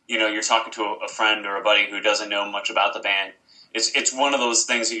 you're talking to a friend or a buddy who doesn't know much about the band, it's one of those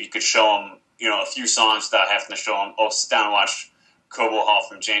things that you could show them, a few songs without having to show them, sit down and watch Cobo Hall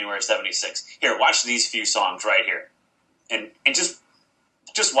from January 76. Here, watch these few songs right here. And just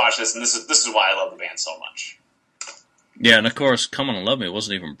watch this, and this is why I love the band so much. Yeah, and of course, Come On and Love Me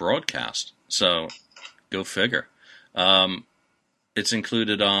wasn't even broadcast, so go figure. It's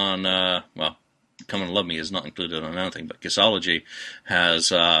included on, Come On and Love Me is not included on anything, but Kissology has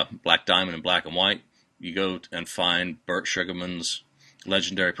Black Diamond and Black and White. You go and find Burt Sugarman's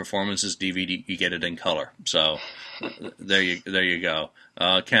Legendary Performances DVD, you get it in color. So there you go.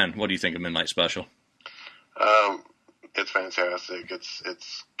 Ken, what do you think of Midnight Special? It's fantastic.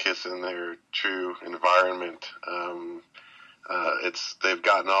 It's Kiss in their true environment. They've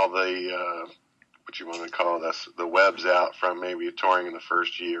gotten all the what you want to call this, the webs out from maybe touring in the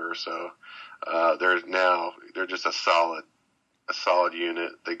first year or so. They're just a solid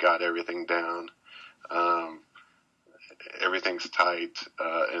unit. They got everything down. Everything's tight.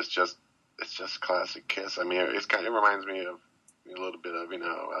 It's just classic Kiss. I mean, it reminds me of a little bit of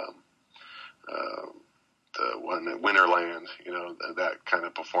the one at Winterland, that kind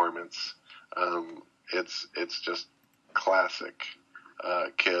of performance. It's just classic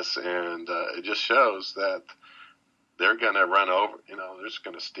Kiss, and it just shows that they're going to run over, they're just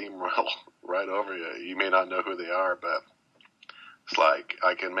going to steamroll right over you. You may not know who they are, but it's like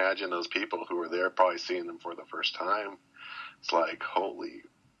I can imagine those people who were there probably seeing them for the first time. It's like, holy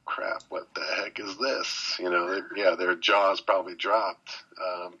crap, what the heck is this? Their jaws probably dropped.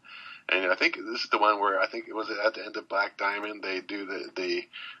 And I think this is the one where I think it was at the end of Black Diamond. They do the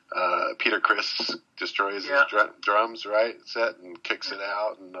Peter Criss destroys his drums, right? Set and kicks it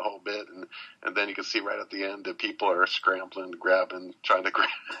out and the whole bit. And then you can see right at the end that people are scrambling, trying to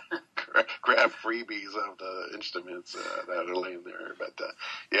grab freebies of the instruments that are laying there. But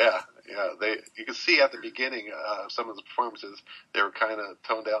you can see at the beginning some of the performances, they were kind of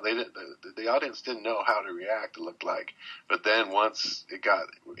toned down. The audience didn't know how to react, it looked like. But then once it got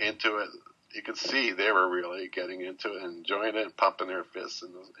into it, you could see they were really getting into it and enjoying it and pumping their fists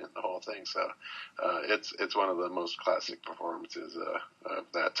and the whole thing. So it's one of the most classic performances of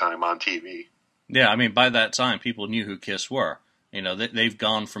that time on TV. Yeah, I mean, by that time, people knew who Kiss were. They've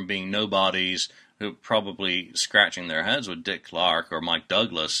gone from being nobodies who probably scratching their heads with Dick Clark or Mike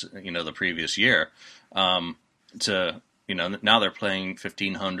Douglas, the previous year, to, now they're playing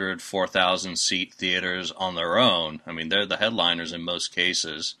 1,500, 4,000 seat theaters on their own. I mean, they're the headliners in most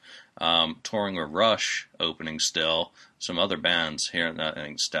cases. Touring with Rush opening still, some other bands here, I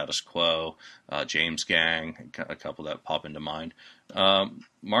think Status Quo, James Gang, a couple that pop into mind.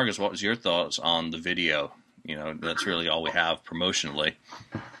 Marcus, what was your thoughts on the video? That's really all we have promotionally.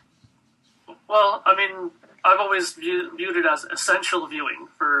 Well, I mean, I've always viewed it as essential viewing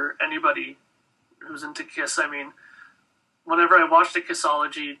for anybody who's into Kiss. I mean, whenever I watch the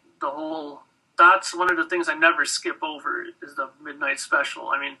Kissology, that's one of the things I never skip over is the midnight special.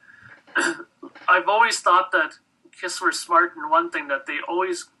 I mean, I've always thought that Kiss were smart in one thing, that they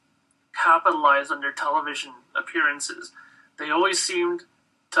always capitalized on their television appearances. They always seemed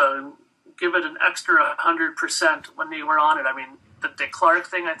to give it an extra 100% when they were on it. I mean, the Dick Clark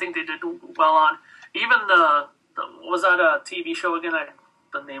thing, I think they did well on. Even was that a TV show again?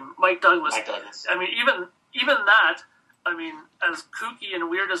 The name Mike Douglas. Mike Douglas. I mean, even that. I mean, as kooky and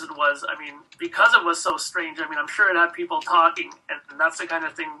weird as it was, I mean, because it was so strange, I mean, I'm sure it had people talking, and that's the kind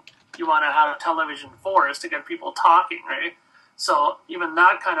of thing you want to have television for, is to get people talking, right? So even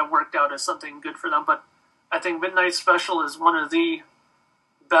that kind of worked out as something good for them. But I think Midnight Special is one of the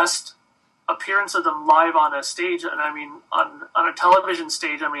best appearance of them live on a stage. And I mean, on a television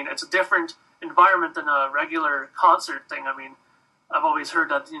stage, I mean, it's a different environment than a regular concert thing. I mean, I've always heard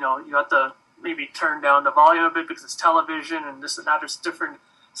that, you have to maybe turn down the volume a bit because it's television and this and that. There's different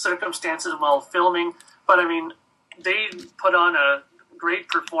circumstances while filming. But I mean, they put on a great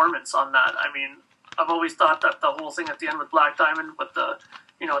performance on that. I mean, I've always thought that the whole thing at the end with Black Diamond, with the,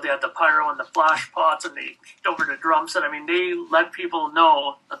 they had the pyro and the flash pots and they kicked over the drum set. I mean, they let people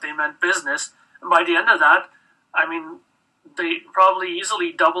know that they meant business. And by the end of that, I mean, they probably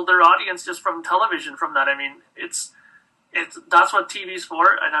easily doubled their audience just from television from that. I mean, that's what TV's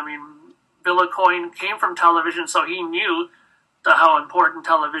for. And I mean, Bill Aucoin came from television, so he knew how important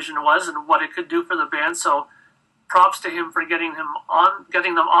television was and what it could do for the band. So props to him for getting them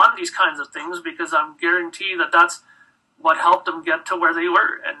on these kinds of things, because I'm guaranteed that that's what helped them get to where they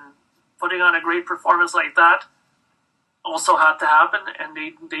were. And putting on a great performance like that also had to happen, and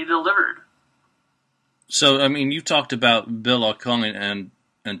they delivered. So, I mean, you talked about Bill Aucoin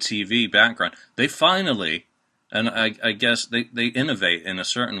and TV background. They finally, and I guess they innovate in a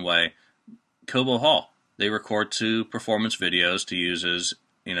certain way. Cobo Hall, they record 2 performance videos to use as,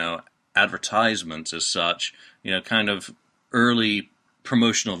 advertisements as such, kind of early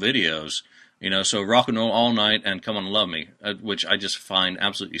promotional videos, so Rock and Roll All Night and Come On Love Me, which I just find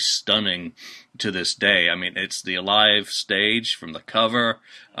absolutely stunning to this day. I mean, it's the Alive stage from the cover,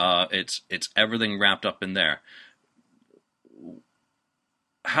 it's everything wrapped up in there.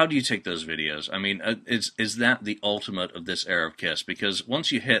 How do you take those videos? I mean, is that the ultimate of this era of Kiss? Because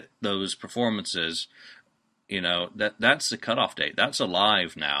once you hit those performances, that's the cutoff date. That's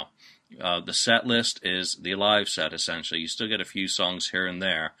Alive now. The set list is the Alive set, essentially. You still get a few songs here and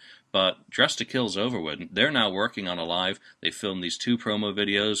there, but Dress to Kill's over with. They're now working on Alive. They filmed these 2 promo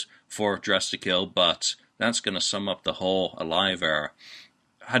videos for Dress to Kill, but that's going to sum up the whole Alive era.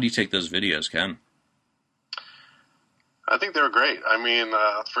 How do you take those videos, Ken? I think they were great. I mean,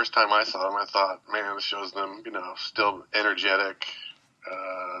 the first time I saw them, I thought, man, this shows them, still energetic.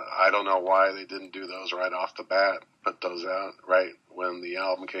 I don't know why they didn't do those right off the bat, put those out right when the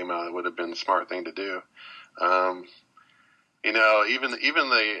album came out. It would have been the smart thing to do. Even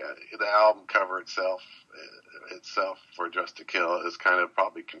the album cover itself for Dress to Kill is kind of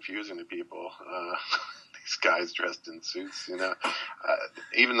probably confusing to people. These guys dressed in suits, I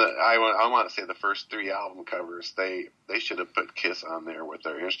want to say the first 3 album covers, they should have put Kiss on there with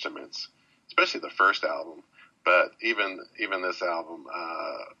their instruments, especially the first album. But even this album,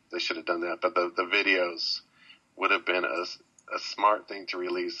 they should have done that. But the videos would have been a smart thing to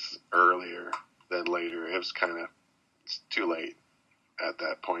release earlier than later. It was kind of too late at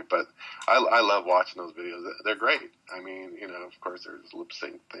that point. But I love watching those videos. They're great. I mean, of course there's lip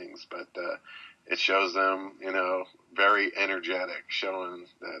sync things, but it shows them, very energetic, showing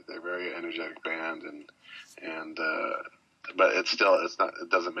that they're a very energetic band, and but it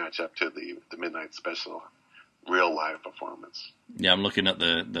doesn't match up to the Midnight Special real live performance. Yeah, I'm looking at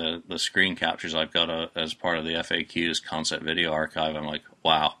the screen captures I've got as part of the FAQ's concept video archive. I'm like,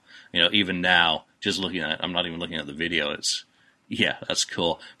 wow. Even now, just looking at it, I'm not even looking at the video. Yeah, that's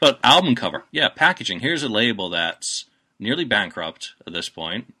cool. But album cover, yeah, packaging. Here's a label that's nearly bankrupt at this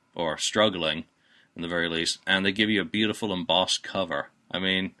point, or struggling, in the very least, and they give you a beautiful embossed cover. I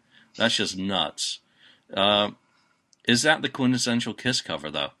mean, that's just nuts. Is that the quintessential Kiss cover,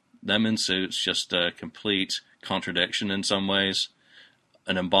 though? Them in suits, just a complete contradiction in some ways.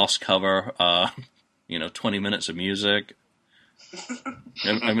 An embossed cover, 20 minutes of music.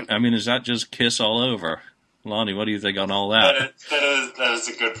 I mean, is that just Kiss all over? Lonnie, what do you think on all that? That is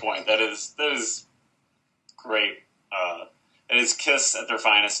a good point. That is great. It is Kiss at their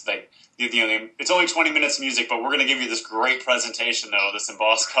finest. It's only 20 minutes of music, but we're going to give you this great presentation, though, this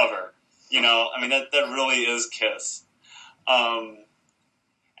embossed cover. I mean, that really is Kiss. And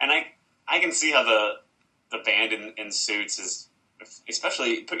I can see how the band in suits is,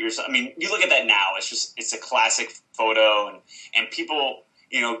 especially you look at that now, it's a classic photo, and people,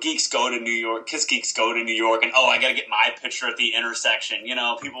 geeks go to New York, Kiss geeks go to New York, and I got to get my picture at the intersection.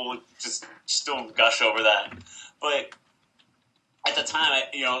 People just still gush over that. But at the time,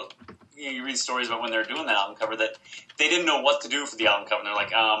 you read stories about when they were doing that album cover that they didn't know what to do for the album cover. And they're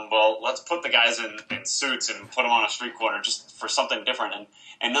like, well, let's put the guys in suits and put them on a street corner just for something different.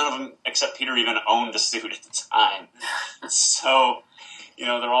 And none of them, except Peter, even owned a suit at the time. So,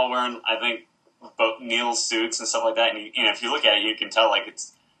 they're all wearing, I think, both Neil's suits and stuff like that. And if you look at it, you can tell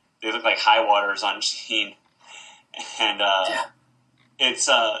they look like high waters on Gene. And it's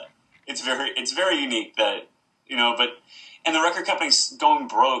very unique that and the record company's going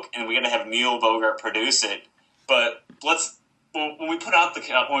broke, and we got to have Neil Bogart produce it. But when we put out the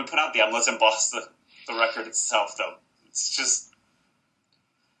album, let's emboss the record itself. Though it's just,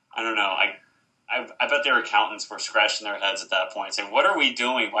 I don't know. I bet their accountants were scratching their heads at that point, saying, "What are we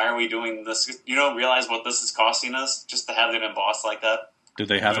doing? Why are we doing this? You don't realize what this is costing us just to have it embossed like that." Did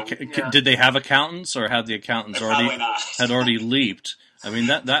they have accountants, or had the accountants already leaped? I mean,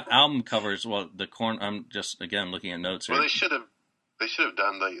 that album covers the corn. I'm just again looking at notes here. Well, they should have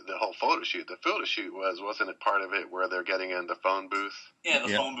done the whole photo shoot. The photo shoot wasn't it part of it where they're getting in the phone booth? Yeah,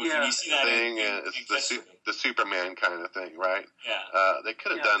 phone booth. Yeah. And you see that thing, it's the Superman kind of thing, right? Yeah. They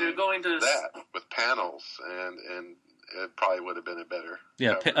could have done that with panels, and it probably would have been a better.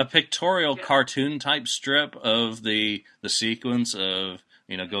 Yeah, a pictorial cartoon type strip of the sequence of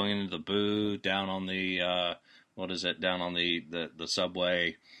going into the booth, down on the down on the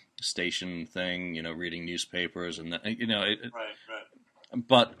subway station thing, reading newspapers and right.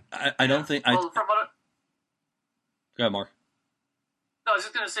 But I don't think Go ahead, Mark. No, I was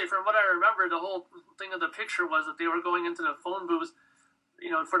just going to say, from what I remember, the whole thing of the picture was that they were going into the phone booth,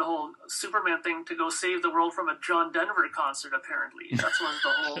 for the whole Superman thing to go save the world from a John Denver concert, apparently. That's was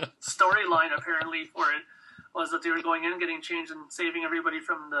the whole storyline, apparently, for it, was that they were going in, getting changed, and saving everybody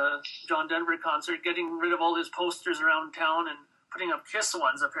from the John Denver concert, getting rid of all his posters around town and putting up Kiss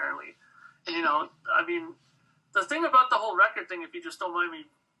ones, apparently. And, I mean, the thing about the whole record thing, if you just don't mind me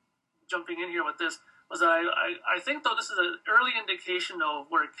jumping in here with this, was that I think, though, this is an early indication, though, of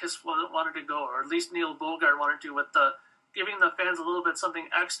where Kiss wanted to go, or at least Neil Bogart wanted to, with giving the fans a little bit something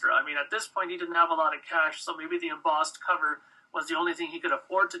extra. I mean, at this point, he didn't have a lot of cash, so maybe the embossed cover was the only thing he could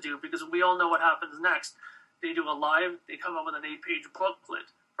afford to do, because we all know what happens next. They do a live, they come up with an 8-page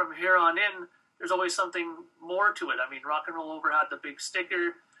booklet. From here on in, there's always something more to it. I mean, Rock and Roll Over had the big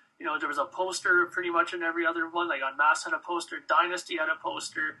sticker. There was a poster pretty much in every other one. Like Unmasked had a poster, Dynasty had a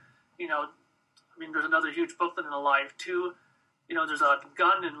poster. There's another huge booklet in Alive too. There's a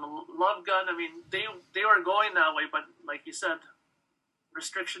gun and Love Gun. I mean, they were going that way, but like you said,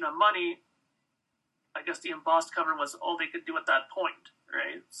 restriction of money. I guess the embossed cover was all they could do at that point,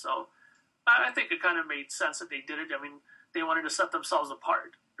 right? So I think it kind of made sense that they did it. I mean, they wanted to set themselves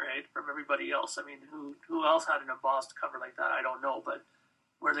apart, right, from everybody else. I mean, who else had an embossed cover like that? I don't know, but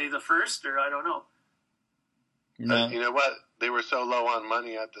were they the first, or I don't know. No. You know what? They were so low on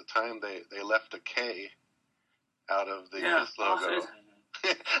money at the time, they left a K out of the Kiss logo.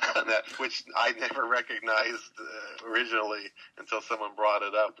 on that, which I never recognized originally until someone brought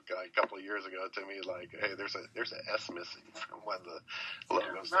it up a couple of years ago to me. Like, hey, there's a S missing from one of the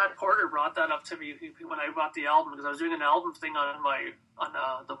logos. Matt Porter brought that up to me when I bought the album, because I was doing an album thing on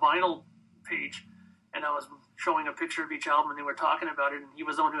the vinyl page, and I was showing a picture of each album, and they were talking about it, and he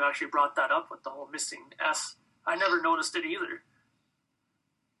was the one who actually brought that up with the whole missing S. I never noticed it either.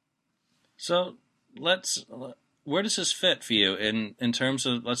 So where does this fit for you in terms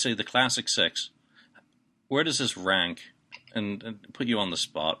of, let's say, the Classic 6? Where does this rank? And put you on the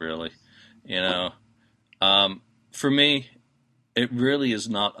spot, really. For me, it really is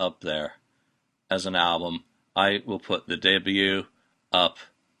not up there as an album. I will put the debut up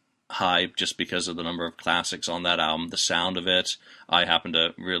high just because of the number of classics on that album. The sound of it, I happen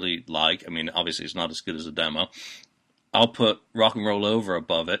to really like. I mean, obviously it's not as good as a demo. I'll put Rock and Roll Over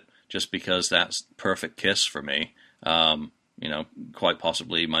above it just because that's perfect Kiss for me. Quite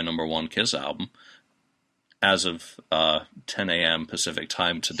possibly my number one Kiss album as of 10 a.m. Pacific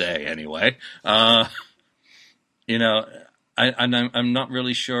time today, anyway. I'm not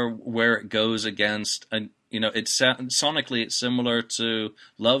really sure where it goes against. Sonically it's similar to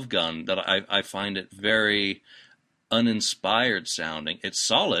Love Gun, that I find it very uninspired sounding. It's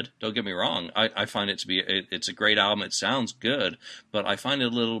solid, don't get me wrong. I find it to be it's a great album. It sounds good, but I find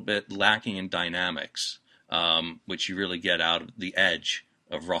it a little bit lacking in dynamics, which you really get out of the edge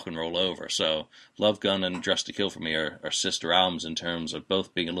of Rock and Roll Over. So Love Gun and Dressed to Kill for me are sister albums in terms of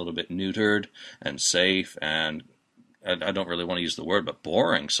both being a little bit neutered and safe, and I don't really want to use the word, but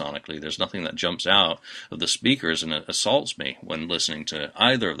boring sonically. There's nothing that jumps out of the speakers and it assaults me when listening to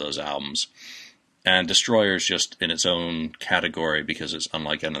either of those albums. And Destroyer is just in its own category because it's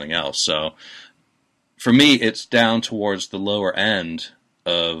unlike anything else. So for me, it's down towards the lower end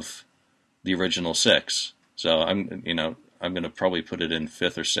of the original 6. So I'm going to probably put it in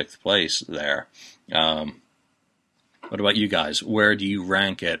 5th or 6th place there. What about you guys? Where do you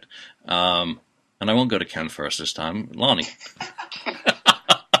rank it? And I won't go to Ken first this time. Lonnie.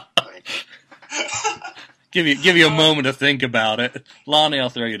 Give you a moment to think about it. Lonnie, I'll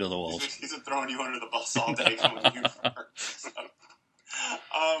throw you to the wolves. He's been throwing you under the bus all day coming to you first.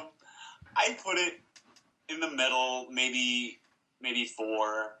 I'd put it in the middle, maybe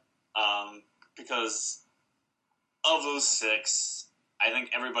 4, because of those 6, I think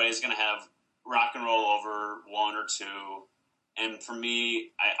everybody's going to have Rock and Roll Over 1 or 2. And for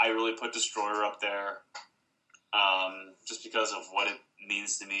me, I really put Destroyer up there, just because of what it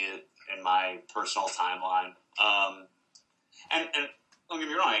means to me in my personal timeline. And don't get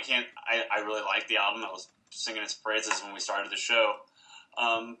me wrong, I really like the album. I was singing its praises when we started the show.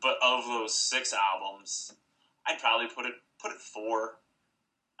 But of those 6 albums, I'd probably put it 4.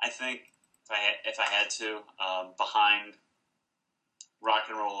 I think if I had to, behind Rock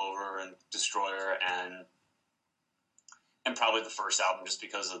and Roll Over and Destroyer and probably the first album, just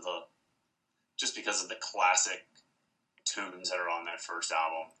because of the classic tunes that are on that first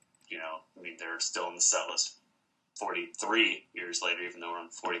album. They're still in the set list 43 years later, even though we're on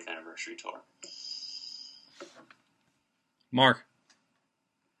the 40th anniversary tour. Mark.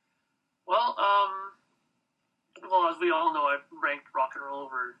 Well, as we all know, I've ranked Rock and Roll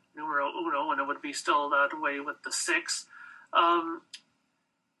Over numero uno, and it would be still that way with the 6. And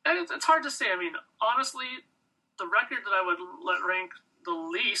it's hard to say. I mean, honestly, the record that I would let rank the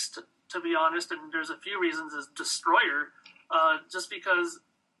least, to be honest, and there's a few reasons, is Destroyer. Just because,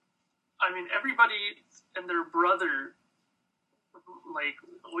 I mean, everybody and their brother,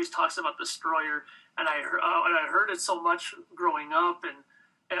 always talks about Destroyer, and I heard it so much growing up, and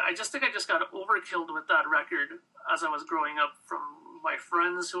I just think I just got overkilled with that record as I was growing up from my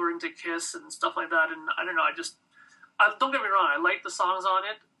friends who were into Kiss and stuff like that, and I don't know, don't get me wrong, I like the songs on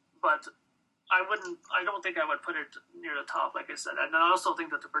it, but I don't think I would put it near the top, like I said. And I also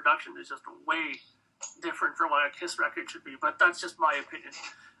think that the production is just way different from what a Kiss record should be, but that's just my opinion.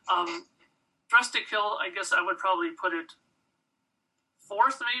 Dressed to Kill, I guess I would probably put it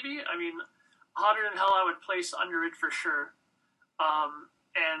 4th, maybe. I mean, Hotter Than Hell I would place under it for sure.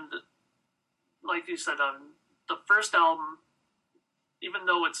 And like you said, the first album, even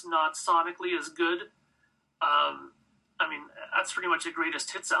though it's not sonically as good, I mean, that's pretty much a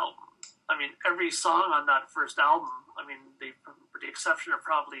greatest hits album. I mean, every song on that first album, I mean, for the exception of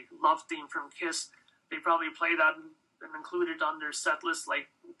probably Love Theme from Kiss, they probably play that and included on their set list.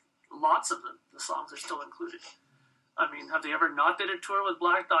 Lots of the songs are still included. I mean, have they ever not did a tour with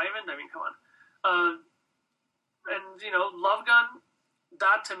Black Diamond? I mean, come on. And, Love Gun,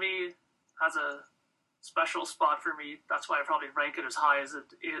 that to me has a special spot for me. That's why I probably rank it as high as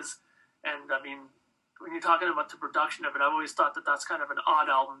it is. And, I mean, when you're talking about the production of it, I've always thought that that's kind of an odd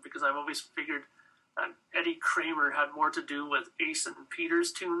album because I've always figured that Eddie Kramer had more to do with Ace and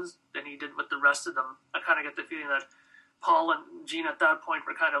Peter's tunes than he did with the rest of them. I kind of get the feeling that Paul and Gene at that point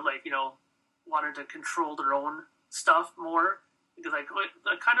were kind of like, wanted to control their own stuff more, because I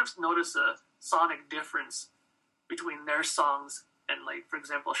kind of notice a sonic difference between their songs and, like, for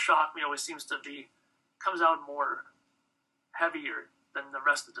example, Shock Me always seems to comes out more heavier than the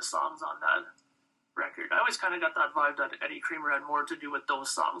rest of the songs on that record. I always kind of got that vibe that Eddie Kramer had more to do with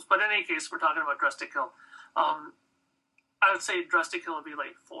those songs. But in any case, we're talking about Dress to Kill. I would say Dress to Kill would be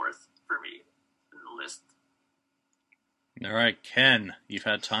like fourth for me in the list. All right, Ken, you've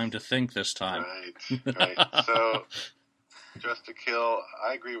had time to think this time. Right. So, Dress to Kill,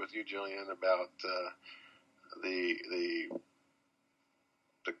 I agree with you, Julian, about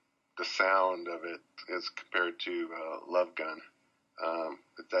the sound of it as compared to Love Gun.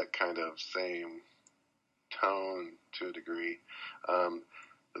 It's that kind of same tone to a degree.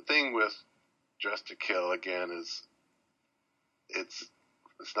 The thing with Dress to Kill, again, is it's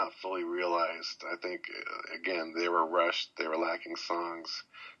not fully realized. I think, again, they were rushed. They were lacking songs.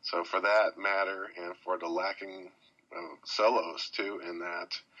 So for that matter, and for the lacking solos too in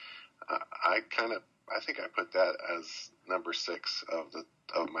that, I think I put that as number 6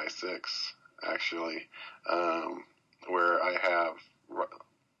 of my 6, actually, where I have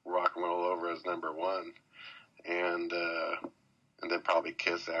Rock and Roll Over as number 1, and then probably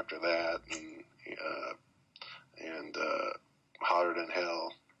Kiss after that, and Hotter Than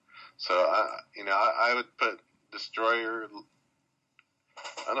Hell. So I would put Destroyer.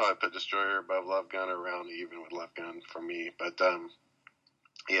 I know I put Destroyer above Love Gun, around even with Love Gun for me, but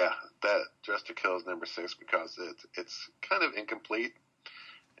yeah, that Dress to Kill is number 6 because it's kind of incomplete,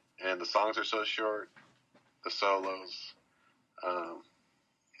 and the songs are so short. The solos,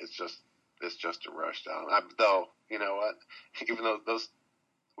 it's just a rushed album. Though, you know what? Even though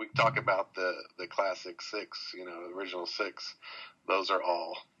we talk about the classic 6, the original 6, those are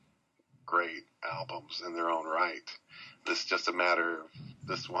all great albums in their own right. This is just a matter of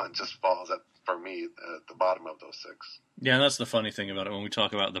this one just falls for me at the bottom of those 6. Yeah, that's the funny thing about it when we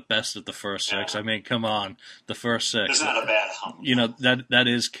talk about the best of the first 6. I mean, come on, the first 6. There's not a bad album. That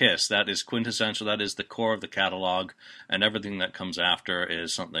is Kiss. That is quintessential. That is the core of the catalog, and everything that comes after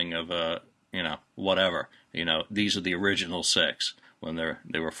is something of a, whatever. These are the original 6 when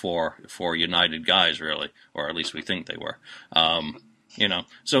they were four united guys, really, or at least we think they were.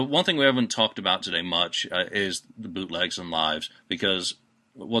 So one thing we haven't talked about today much is the bootlegs and lives, because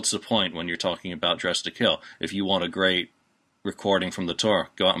what's the point when you're talking about Dress to Kill? If you want a great recording from the tour,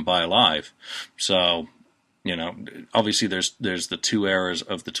 go out and buy a live. So, obviously there's the 2 eras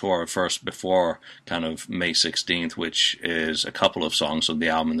of the tour. First, before kind of May 16th, which is a couple of songs of the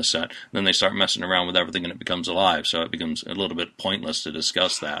album in the set. Then they start messing around with everything and it becomes a live. So it becomes a little bit pointless to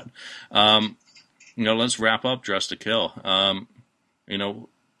discuss that. Let's wrap up Dress to Kill.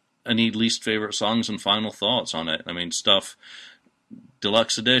 Any least favorite songs and final thoughts on it? I mean, stuff...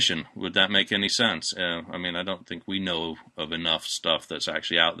 Deluxe edition, would that make any sense? I don't think we know of enough stuff that's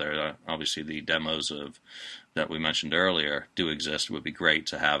actually out there. Obviously, the demos that we mentioned earlier do exist. It would be great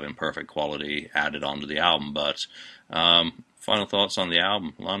to have in perfect quality added onto the album. But final thoughts on the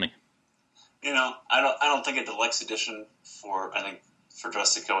album, Lonnie? I don't think a deluxe edition for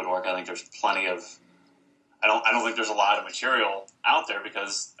Dress to Kill would work. I think there's plenty of. I don't think there's a lot of material out there,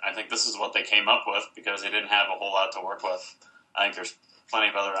 because I think this is what they came up with because they didn't have a whole lot to work with. I think there's plenty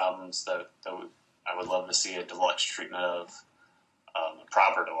of other albums that I would love to see a deluxe treatment of, a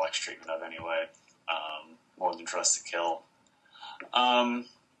proper deluxe treatment of anyway, more than Dress to Kill.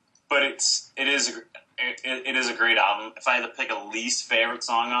 But it is a great album. If I had to pick a least favorite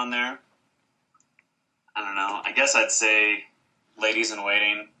song on there, I don't know. I guess I'd say Ladies in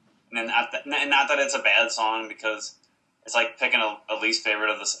Waiting. And not that it's a bad song, because it's like picking a least favorite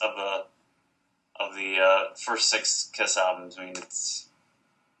of the first 6 Kiss albums. I mean,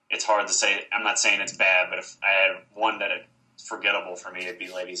 it's hard to say. I'm not saying it's bad, but if I had one that is forgettable for me, it'd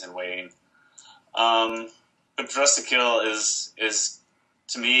be Ladies in Waiting. But Dress to Kill is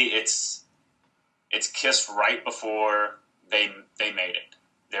to me, it's Kiss right before they made it.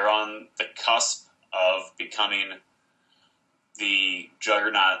 They're on the cusp of becoming the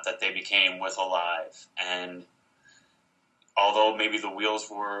juggernaut that they became with Alive. And although maybe the wheels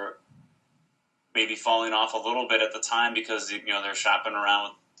were maybe falling off a little bit at the time, because they're shopping around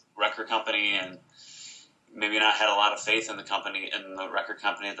with record company and maybe not had a lot of faith in the record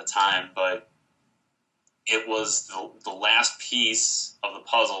company at the time, but it was the last piece of the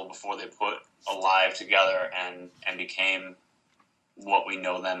puzzle before they put Alive together and became what we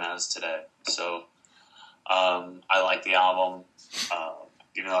know them as today. So I like the album.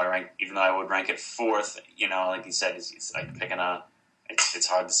 Even though I would rank it fourth, like you said, it's like picking it's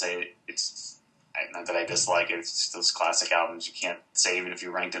hard to say. It's not that I dislike it. It's just those classic albums. You can't say even if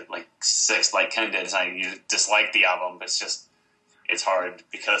you ranked it like sixth, like Ken did, it's not you dislike the album. But it's hard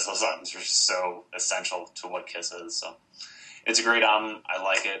because those albums are just so essential to what Kiss is. So it's a great album. I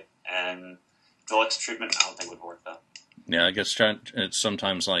like it, and deluxe treatment I don't think would work though. Yeah, I guess it's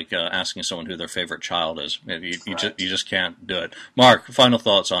sometimes like asking someone who their favorite child is. You just can't do it. Mark, final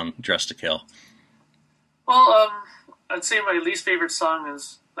thoughts on Dress to Kill? Well, I'd say my least favorite song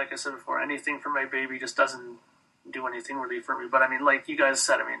is, like I said before, Anything for My Baby just doesn't do anything really for me. But I mean, like you guys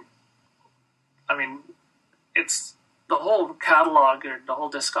said, I mean, it's the whole catalog or the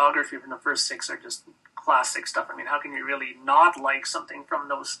whole discography from the first six are just classic stuff. I mean, how can you really not like something from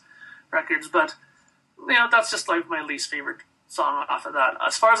those records? But that's just like my least favorite song off of that.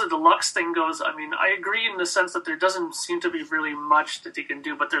 As far as the deluxe thing goes, I mean, I agree in the sense that there doesn't seem to be really much that they can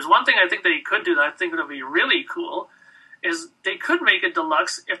do. But there's one thing I think they could do that I think would be really cool, is they could make a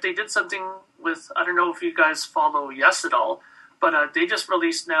deluxe if they did something with, I don't know if you guys follow Yes at all, but they just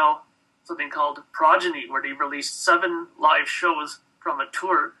released now something called Progeny, where they released 7 live shows from a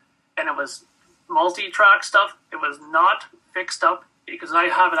tour, and it was multi-track stuff. It was not fixed up, because I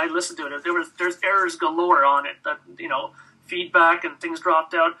have it, I listened to it. There's errors galore on it, that feedback and things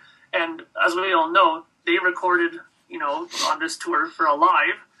dropped out. And as we all know, they recorded on this tour for a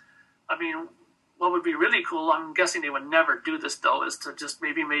live. I mean, what would be really cool, I'm guessing they would never do this though, is to just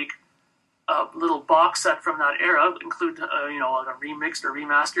maybe make a little box set from that era, include a remixed or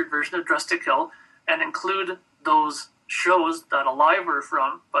remastered version of Dress to Kill, and include those shows that Alive were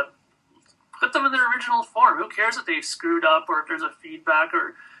from, but put them in their original form. Who cares if they've screwed up or if there's a feedback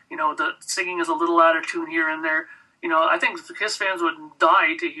or, the singing is a little out of tune here and there. I think the Kiss fans would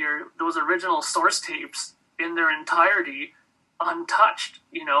die to hear those original source tapes in their entirety untouched,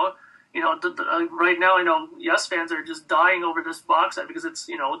 right now I know Yes fans are just dying over this box set because it's,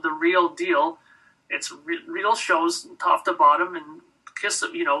 the real deal. It's real shows top to bottom, and Kiss,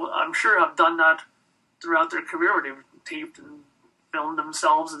 I'm sure have done that throughout their career where they've taped and filmed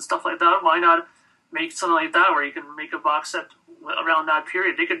themselves and stuff like that. Why not make something like that where you can make a box set around that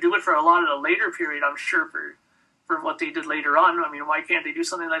period? They could do it for a lot of the later period, I'm sure, for what they did later on. I mean, why can't they do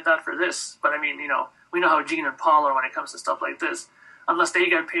something like that for this? But I mean, we know how Gene and Paul are when it comes to stuff like this. Unless they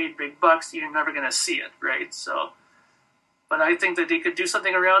get paid big bucks, you're never going to see it, right? So, but I think that they could do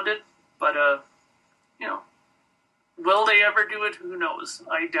something around it. But, will they ever do it? Who knows?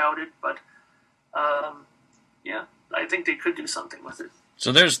 I doubt it. But, I think they could do something with it.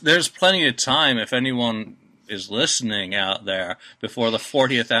 So there's plenty of time if anyone is listening out there before the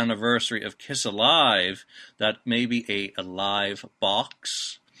 40th anniversary of Kiss Alive, that maybe a live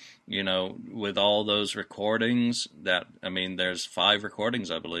box, with all those recordings there's 5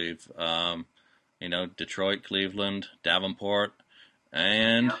 recordings, I believe, Detroit, Cleveland, Davenport,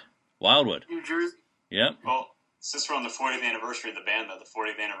 and Wildwood. New Jersey. Yep. Well, since we're on the 40th anniversary of the band, though, the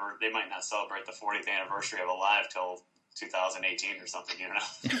 40th anniversary, they might not celebrate the 40th anniversary of Alive till 2018 or something,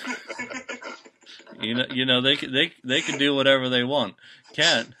 They can do whatever they want.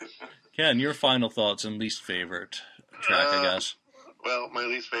 Ken, your final thoughts and least favorite track, I guess. Well, my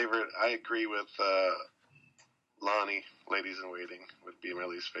least favorite, I agree with Lonnie, Ladies in Waiting would be my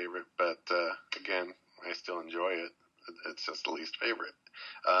least favorite, but again, I still enjoy it. It's just the least favorite.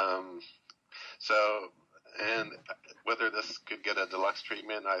 And whether this could get a deluxe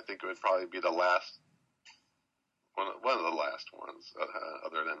treatment, I think it would probably be the last one of the last ones,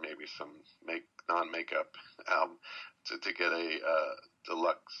 other than maybe some non-makeup album, to get a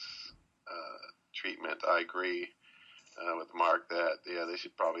deluxe treatment. I agree with Mark that they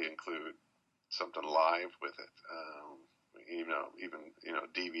should probably include something live with it, even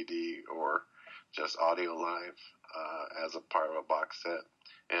DVD or just audio live as a part of a box set.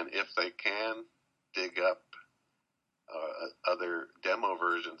 And if they can dig up other demo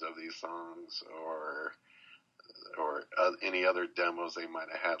versions of these songs or any other demos they might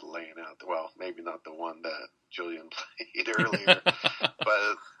have had laying out. Well, maybe not the one that Julian played earlier,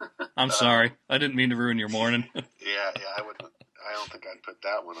 but I'm sorry, I didn't mean to ruin your morning. yeah, I wouldn't. I don't think I'd put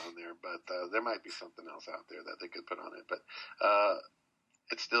that one on there, but there might be something else out there that they could put on it. But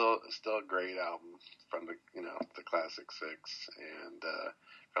it's still a great album from the classic 6 and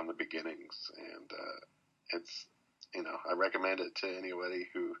from the beginnings, and it's I recommend it to anybody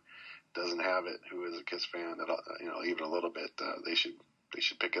who doesn't have it, who is a Kiss fan, even a little bit. They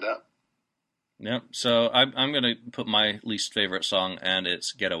should pick it up. Yep. So I'm going to put my least favorite song, and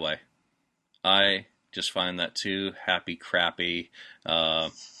it's Getaway. I just find that too happy, crappy.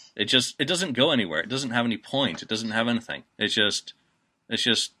 It doesn't go anywhere. It doesn't have any point. It doesn't have anything. It's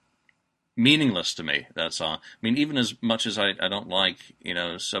just meaningless to me, that song. I mean, even as much as I don't like,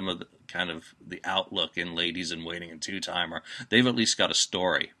 some of the kind of the outlook in Ladies in Waiting and Two Timer, they've at least got a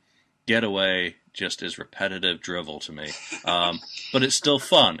story. Getaway just is repetitive drivel to me. But it's still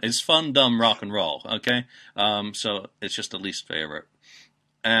fun. It's fun, dumb rock and roll, okay? So it's just the least favorite.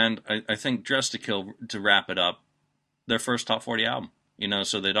 And I think Dress to Kill, to wrap it up, their first top 40 album.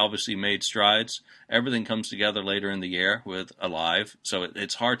 So they'd obviously made strides. Everything comes together later in the year with Alive. So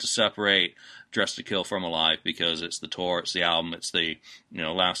it's hard to separate Dress to Kill from Alive because it's the tour, it's the album, it's the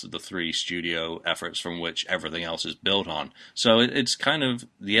last of the 3 studio efforts from which everything else is built on. So it's kind of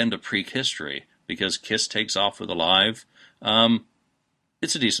the end of pre-history because Kiss takes off with Alive.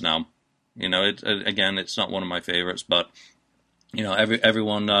 It's a decent album. Again, it's not one of my favorites, but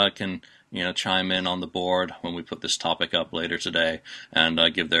everyone can chime in on the board when we put this topic up later today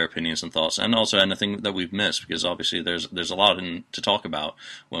and give their opinions and thoughts, and also anything that we've missed, because obviously there's a lot to talk about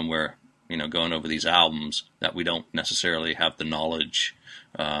when we're going over these albums that we don't necessarily have the knowledge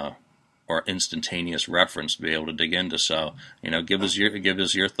or instantaneous reference to be able to dig into. So give us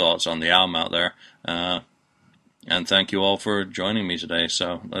your thoughts on the album out there, and thank you all for joining me today.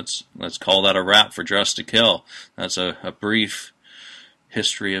 So let's call that a wrap for Dress to Kill. That's a brief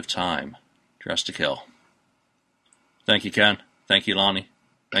history of time. Dress to Kill. Thank you, Ken. Thank you, Lonnie.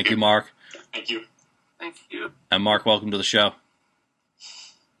 Thank you, Mark. Thank you. Thank you. And Mark, welcome to the show.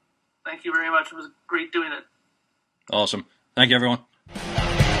 Thank you very much. It was great doing it. Awesome. Thank you, everyone.